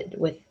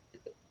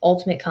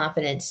ultimate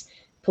confidence.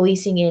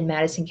 Policing in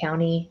Madison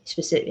County,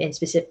 and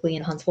specifically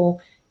in Huntsville,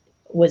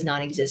 was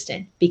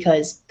non-existent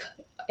because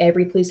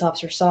every police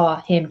officer saw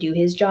him do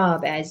his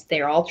job as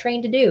they're all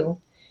trained to do,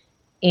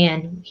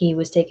 and he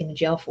was taken to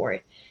jail for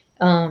it.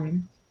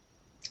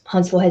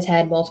 Huntsville has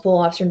had multiple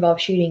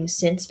officer-involved shootings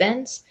since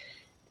Ben's.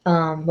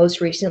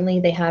 Most recently,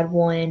 they had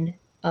one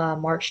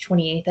March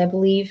 28th, I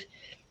believe,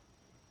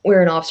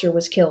 where an officer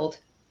was killed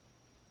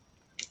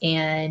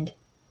and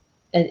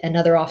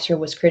another officer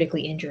was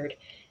critically injured.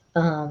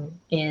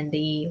 And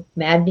the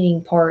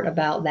maddening part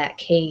about that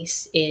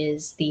case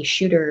is the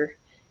shooter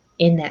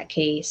in that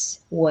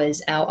case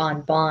was out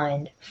on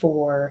bond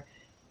for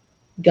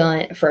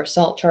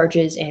assault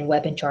charges and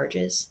weapon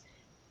charges.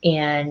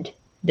 And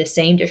the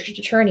same district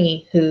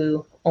attorney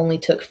who only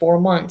took 4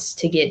 months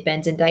to get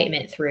Ben's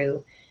indictment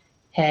through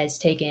has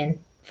taken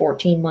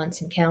 14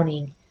 months and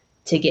counting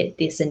to get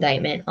this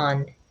indictment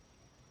on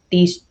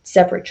these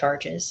separate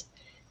charges.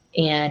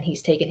 And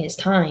he's taken his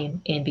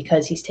time, and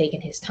because he's taken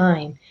his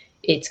time,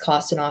 it's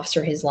cost an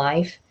officer his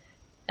life,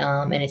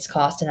 and it's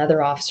cost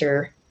another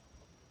officer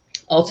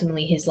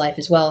ultimately his life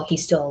as well.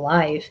 He's still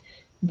alive,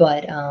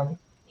 but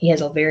he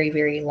has a very,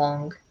 very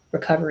long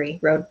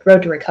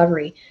road to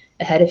recovery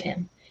ahead of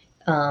him.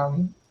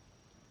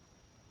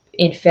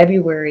 In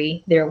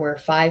February, there were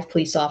 5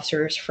 police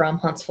officers from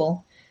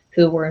Huntsville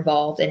who were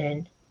involved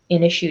in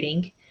a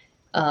shooting,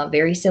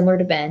 very similar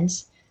to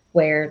Ben's,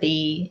 where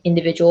the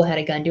individual had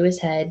a gun to his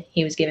head.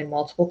 He was given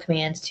multiple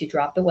commands to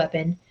drop the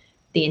weapon.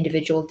 The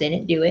individual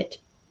didn't do it.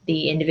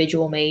 The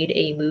individual made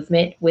a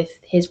movement with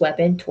his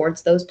weapon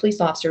towards those police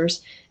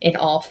officers, and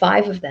all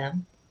 5 of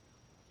them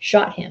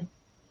shot him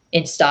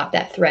and stopped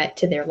that threat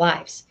to their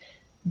lives.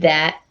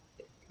 That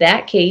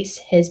case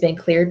has been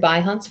cleared by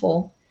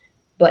Huntsville,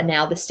 but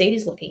now the state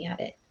is looking at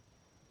it.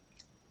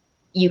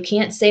 You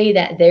can't say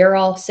that they're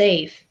all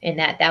safe and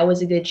that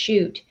was a good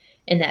shoot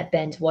and that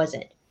Ben's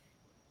wasn't.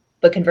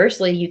 But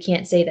conversely, you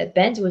can't say that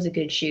Ben's was a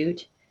good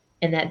shoot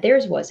and that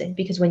theirs wasn't,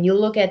 because when you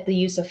look at the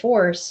use of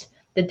force,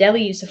 the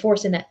deadly use of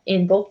force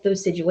in both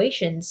those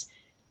situations,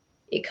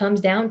 it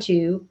comes down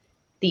to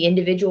the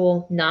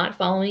individual not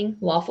following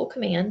lawful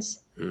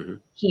commands. Mm-hmm.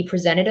 He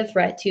presented a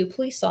threat to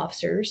police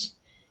officers,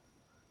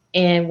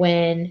 and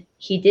when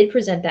he did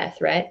present that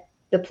threat,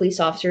 the police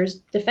officers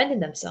defended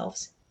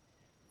themselves.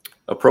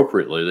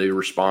 Appropriately, they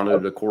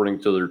responded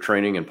according to their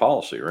training and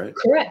policy, right?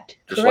 Correct.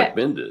 Just like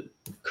Ben did.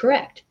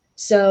 Correct.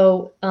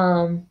 So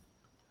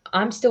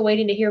I'm still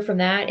waiting to hear from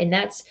that, and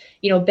that's,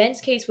 Ben's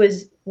case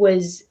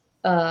was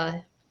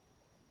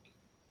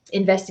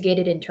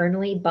investigated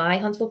internally by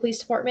Huntsville Police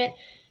Department,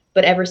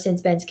 but ever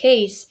since Ben's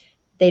case,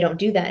 they don't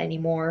do that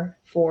anymore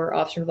for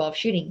officer-involved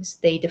shootings.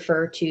 They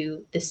defer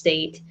to the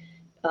state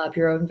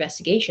Bureau of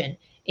Investigation,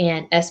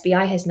 and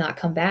SBI has not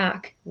come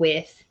back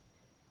with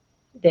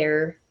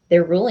their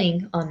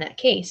ruling on that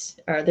case,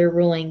 or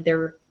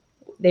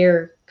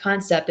their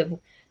concept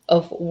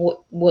of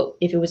what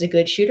if it was a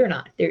good shoot or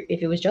not,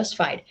 if it was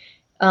justified.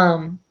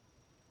 I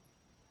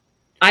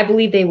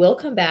believe they will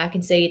come back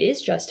and say it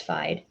is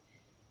justified,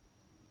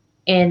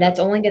 and that's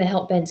only going to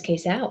help Ben's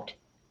case out,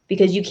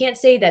 because you can't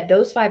say that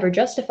those 5 are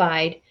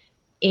justified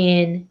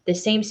in the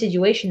same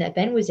situation that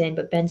Ben was in,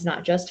 but Ben's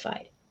not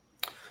justified.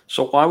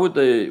 So why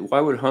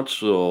would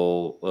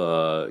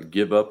Huntsville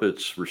give up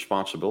its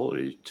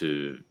responsibility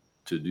to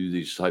do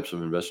these types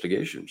of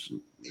investigations?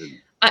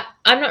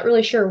 I'm not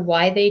really sure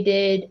why they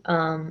did.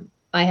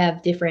 I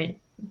have different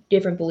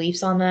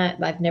beliefs on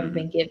that. I've never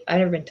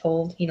been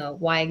told,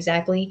 why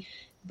exactly.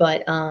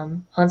 But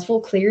Huntsville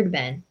cleared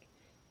Ben.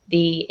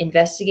 The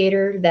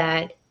investigator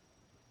that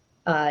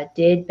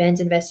did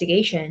Ben's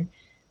investigation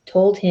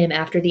told him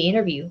after the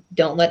interview,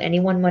 "Don't let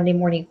anyone Monday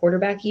morning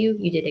quarterback you.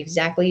 You did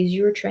exactly as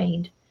you were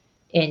trained,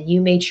 and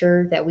you made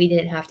sure that we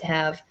didn't have to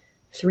have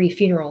 3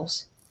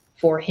 funerals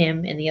for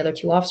him and the other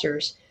 2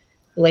 officers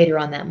later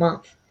on that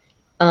month."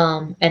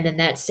 And then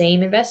that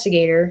same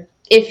investigator,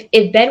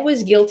 if Ben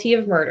was guilty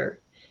of murder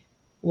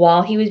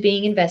while he was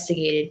being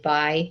investigated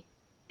by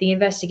the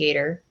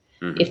investigator,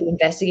 if the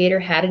investigator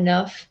had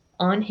enough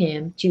on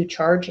him to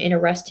charge and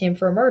arrest him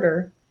for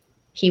murder,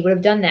 he would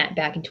have done that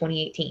back in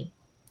 2018.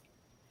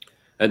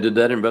 And did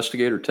that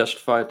investigator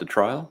testify at the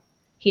trial?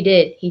 He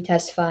did. He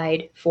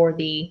testified for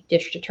the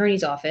district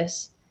attorney's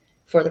office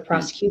for the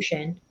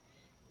prosecution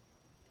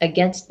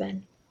against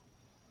Ben,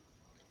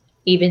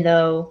 even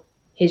though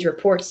his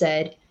report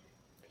said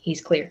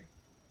he's clear.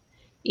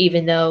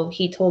 Even though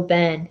he told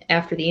Ben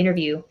after the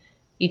interview,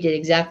 "You did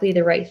exactly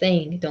the right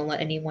thing. Don't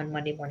let anyone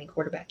Monday morning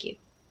quarterback you."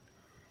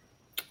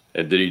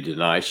 And did he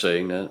deny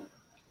saying that?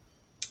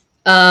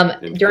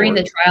 During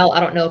the trial, I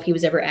don't know if he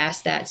was ever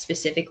asked that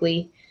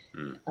specifically.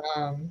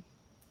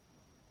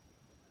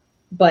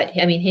 But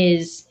I mean,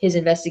 his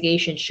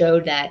investigation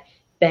showed that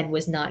Ben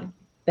was not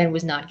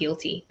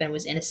guilty. Ben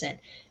was innocent.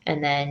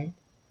 And then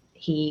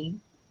he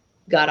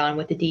got on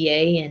with the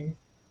DA and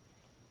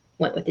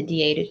went with the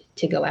DA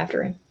to go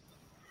after him.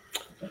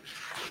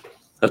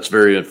 That's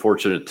very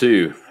unfortunate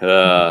too.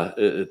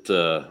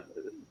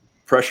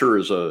 pressure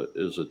is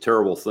a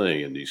terrible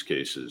thing in these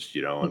cases,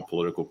 you know, Yeah. and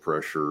political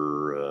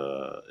pressure,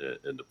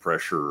 and the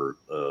pressure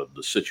of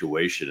the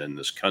situation in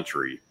this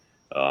country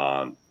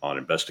on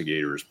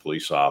investigators,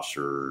 police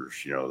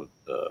officers, you know,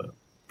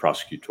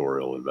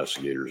 prosecutorial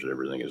investigators and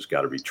everything has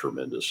got to be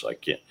tremendous. I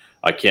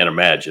can't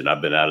imagine.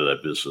 I've been out of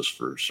that business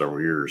for several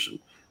years, and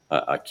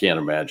I can't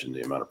imagine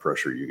the amount of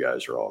pressure you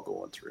guys are all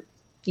going through.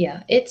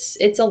 Yeah, it's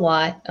a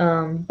lot,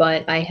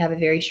 but I have a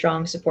very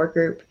strong support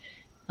group.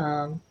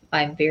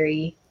 I'm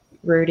very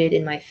rooted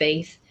in my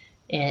faith,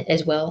 and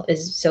as well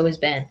as so is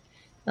Ben.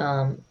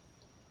 Um,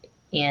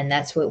 and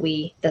that's what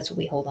we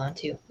hold on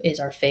to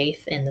is our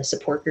faith and the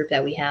support group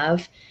that we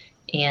have.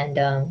 And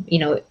you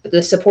know,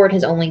 the support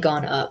has only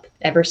gone up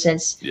Yeah. ever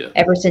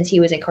since he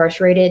was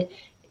incarcerated.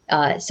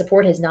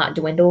 Support has not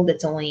dwindled.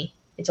 It's only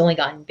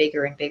gotten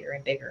bigger and bigger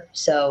and bigger.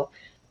 So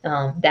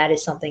that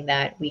is something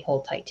that we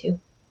hold tight to.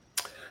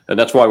 And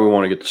that's why we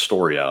want to get the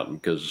story out,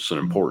 because it's an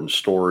important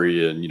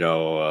story. And, you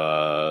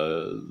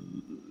know,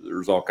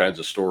 there's all kinds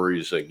of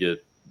stories that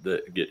get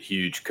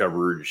huge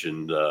coverage,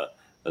 and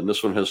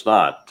this one has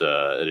not,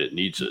 and it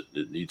needs it.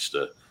 It needs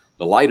the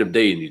light of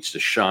day needs to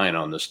shine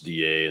on this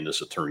DA and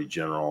this attorney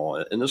general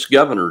and this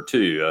governor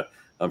too.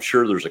 I'm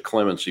sure there's a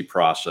clemency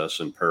process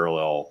in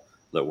parallel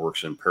that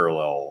works in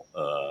parallel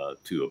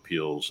to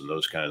appeals and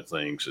those kind of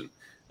things. And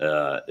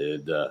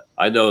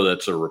I know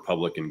that's a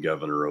Republican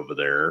governor over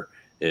there,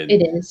 and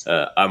It is.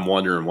 I'm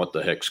wondering what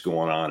the heck's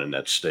going on in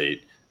that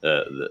state,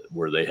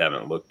 where they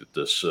haven't looked at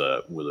this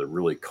with a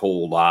really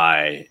cold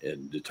eye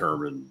and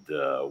determined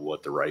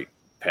what the right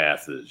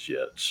path is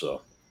yet.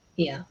 So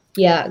Yeah.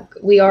 Yeah,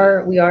 we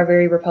are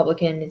very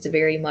Republican. It's a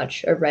very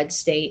much a red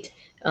state.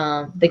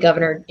 The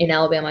governor in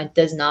Alabama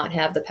does not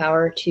have the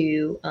power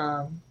to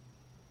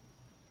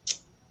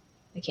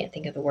I can't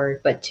think of the word,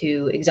 but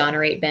to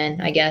exonerate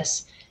Ben, I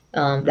guess.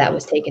 That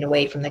was taken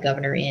away from the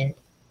governor in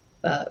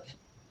uh,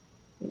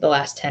 the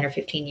last 10 or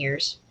 15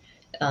 years.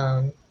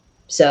 Um,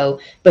 so,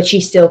 but she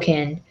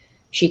can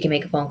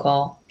make a phone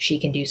call. She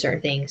can do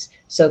certain things.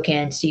 So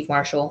can Steve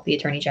Marshall, the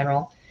attorney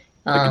general.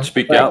 they can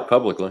speak But out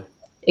publicly and say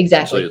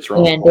exactly. it's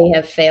wrong. And they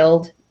have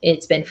failed.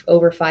 It's been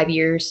over 5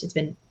 years. It's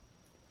been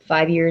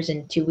 5 years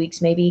and 2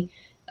 weeks, maybe.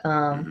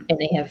 And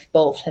they have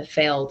both have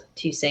failed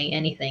to say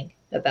anything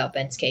about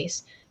Ben's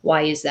case.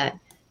 Why is that?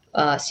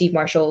 Steve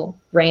Marshall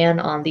ran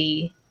on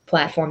the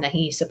platform that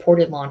he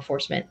supported law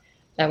enforcement.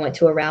 I went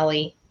to a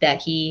rally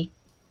that he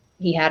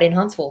had in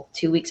Huntsville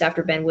 2 weeks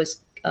after Ben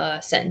was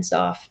sentenced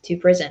off to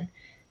prison,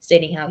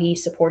 stating how he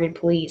supported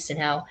police and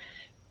how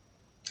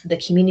the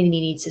community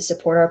needs to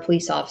support our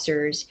police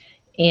officers,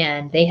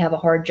 and they have a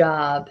hard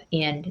job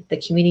and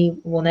the community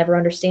will never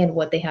understand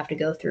what they have to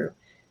go through.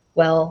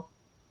 Well,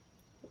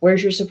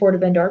 where's your support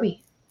of Ben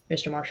Darby,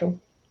 Mr. Marshall?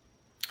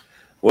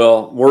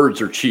 Well,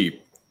 words are cheap.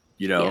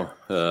 You Yeah.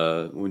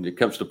 know, when it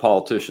comes to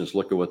politicians,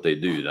 look at what they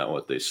do, not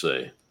what they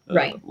say.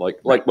 Right.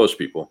 Like most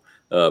people,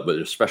 but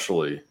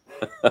especially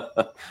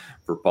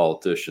for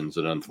politicians,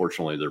 and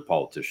unfortunately, they're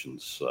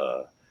politicians.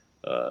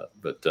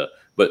 But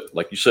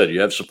like you said,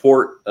 you have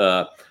support.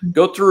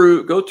 Go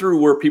through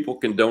where people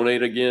can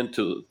donate again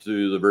to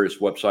the various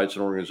websites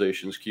and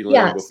organizations, Keelan,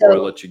 Yeah. before I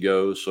So let you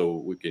go, so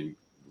we can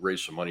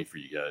raise some money for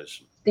you guys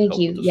and thank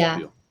help you. with this Yeah.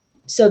 appeal.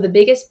 So the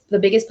biggest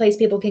place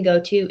people can go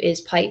to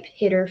is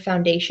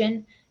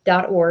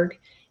pipehitterfoundation.org,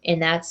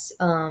 and that's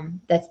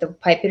the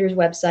Pipe Hitters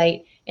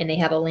website, and they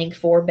have a link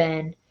for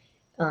Ben.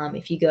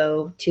 If you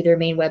go to their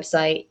main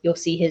website, you'll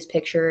see his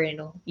picture, and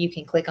you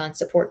can click on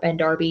support Ben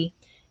Darby.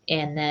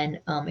 And then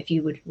if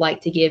you would like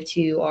to give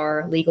to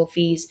our legal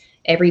fees,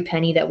 every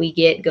penny that we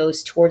get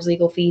goes towards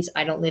legal fees.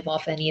 I don't live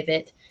off any of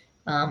it.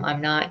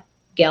 I'm not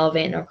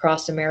gallivanting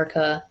across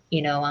America.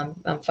 You know,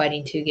 I'm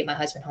fighting to get my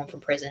husband home from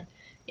prison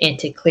and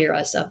to clear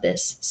us of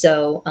this.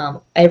 So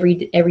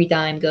every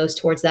dime goes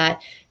towards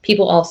that.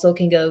 People also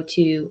can go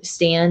to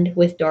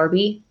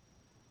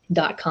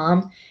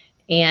standwithdarby.com,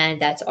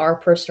 and that's our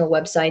personal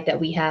website that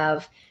we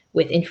have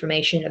with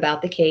information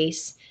about the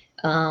case.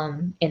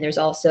 And there's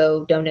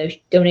also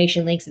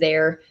donation links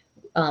there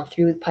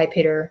through Pipe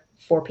Hitter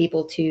for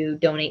people to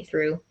donate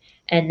through.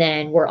 And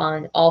then we're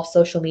on all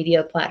social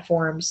media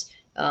platforms,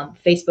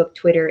 Facebook,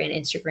 Twitter, and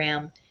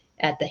Instagram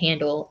at the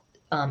handle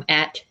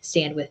at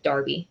Stand With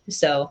Darby.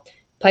 So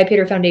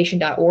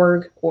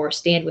pipehitterfoundation.org or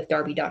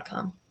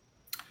standwithdarby.com.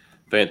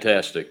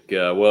 Fantastic.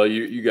 Well,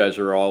 you guys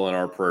are all in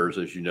our prayers,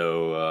 as you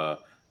know.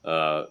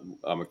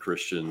 I'm a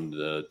Christian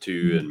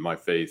too, and my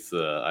faith.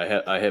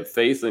 I have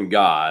faith in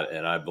God,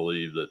 and I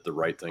believe that the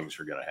right things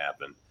are going to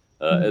happen,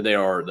 and they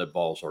are. That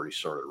ball's already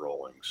started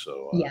rolling.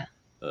 So Yeah.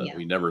 Yeah.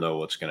 we never know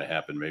what's going to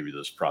happen. Maybe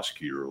this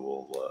prosecutor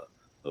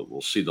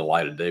will see the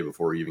light of day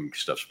before he even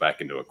steps back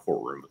into a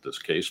courtroom with this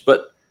case.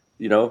 But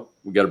you know,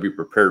 we got to be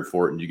prepared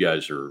for it, and you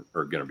guys are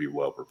going to be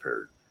well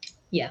prepared.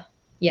 Yeah.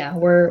 Yeah,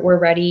 we're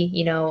ready.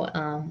 You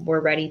know,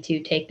 we're ready to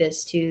take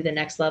this to the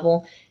next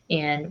level,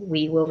 and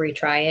we will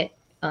retry it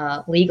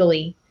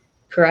legally,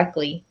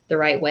 correctly, the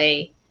right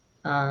way,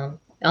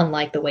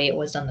 unlike the way it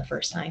was done the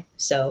first time.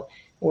 So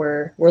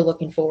we're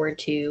looking forward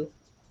to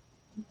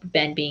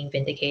Ben being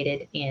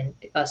vindicated and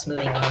us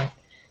moving on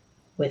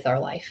with our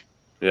life.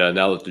 Yeah,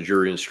 now that the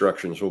jury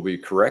instructions will be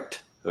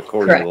correct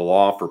according Correct. to the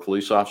law for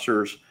police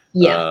officers,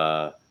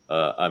 Yeah.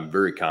 I'm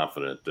very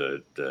confident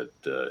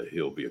that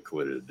he'll be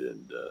acquitted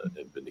and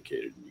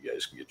vindicated, and you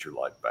guys can get your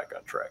life back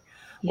on track.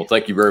 Yeah. Well,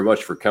 thank you very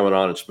much for coming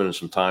on and spending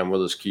some time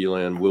with us,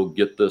 Keelan. We'll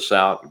get this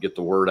out and get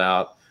the word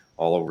out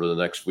all over the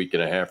next week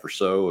and a half or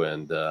so,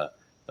 and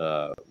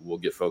we'll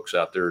get folks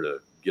out there to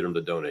get them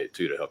to donate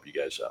too to help you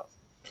guys out.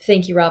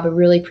 Thank you, Rob. I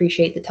really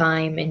appreciate the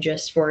time and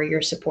just for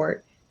your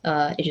support.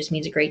 It just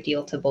means a great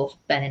deal to both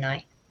Ben and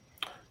I.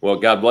 Well,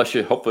 God bless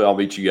you. Hopefully I'll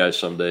meet you guys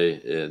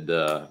someday and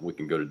we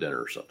can go to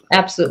dinner or something.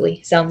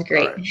 Absolutely. Sounds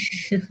great. Right.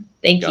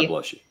 Thank God you.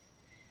 bless you.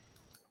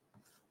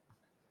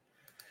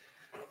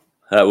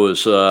 That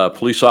was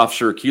police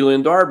officer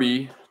Keelan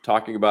Darby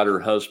talking about her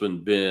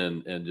husband,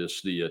 Ben, and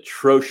just the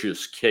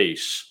atrocious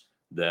case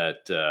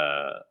that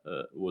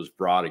was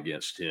brought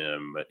against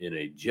him in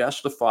a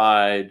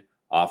justified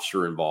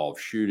officer-involved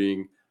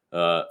shooting.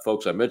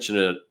 Folks, I mentioned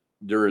it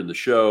during the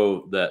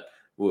show that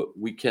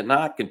we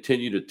cannot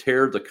continue to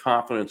tear the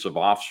confidence of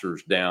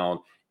officers down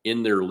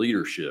in their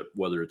leadership,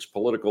 whether it's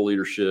political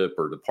leadership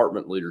or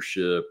department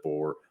leadership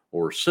or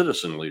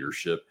citizen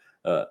leadership.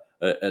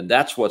 And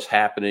that's what's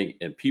happening,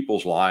 and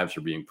people's lives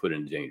are being put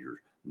in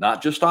danger,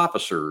 not just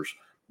officers,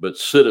 but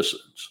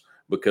citizens.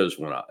 Because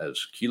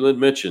as Keelan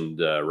mentioned,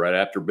 right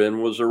after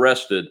Ben was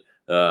arrested,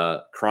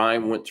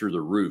 crime went through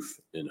the roof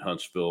in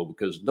Huntsville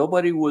because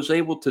nobody was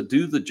able to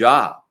do the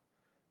job.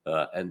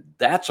 And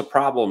that's a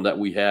problem that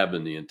we have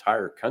in the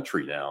entire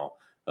country now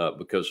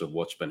because of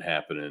what's been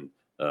happening,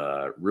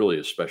 really,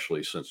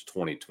 especially since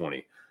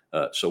 2020.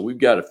 So we've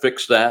got to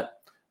fix that.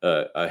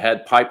 I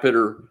had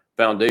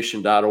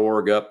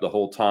pipehitterfoundation.org up the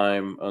whole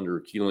time under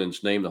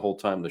Keelan's name the whole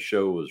time the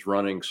show was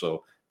running.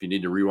 So if you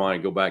need to rewind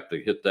and go back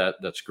to hit that,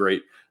 that's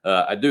great.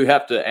 I do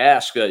have to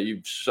ask,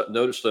 you've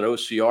noticed an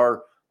OCR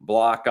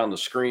block on the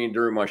screen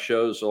during my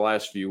shows the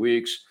last few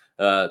weeks.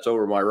 It's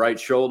over my right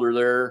shoulder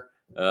there.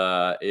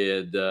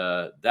 And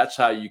that's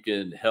how you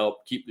can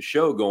help keep the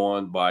show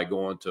going, by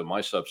going to my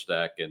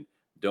Substack and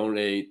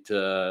donate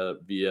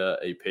via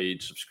a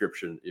paid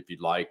subscription if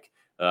you'd like,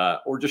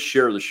 or just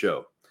share the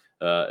show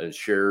and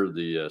share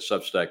the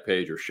Substack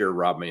page or share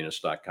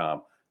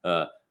robmaness.com.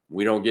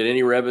 We don't get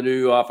any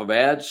revenue off of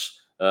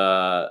ads.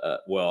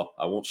 Well,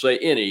 I won't say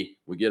any.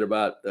 We get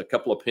about a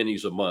couple of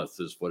pennies a month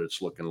is what it's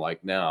looking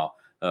like now,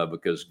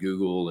 because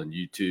Google and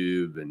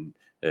YouTube and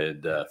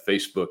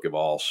Facebook have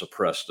all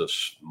suppressed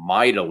us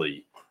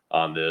mightily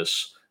on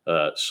this.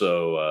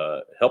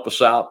 So help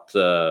us out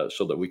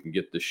so that we can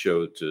get this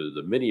show to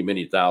the many,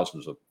 many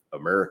thousands of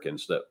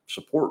Americans that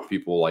support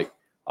people like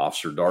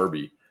Officer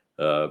Darby,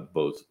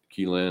 both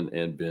Keelan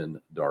and Ben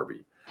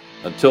Darby.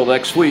 Until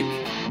next week,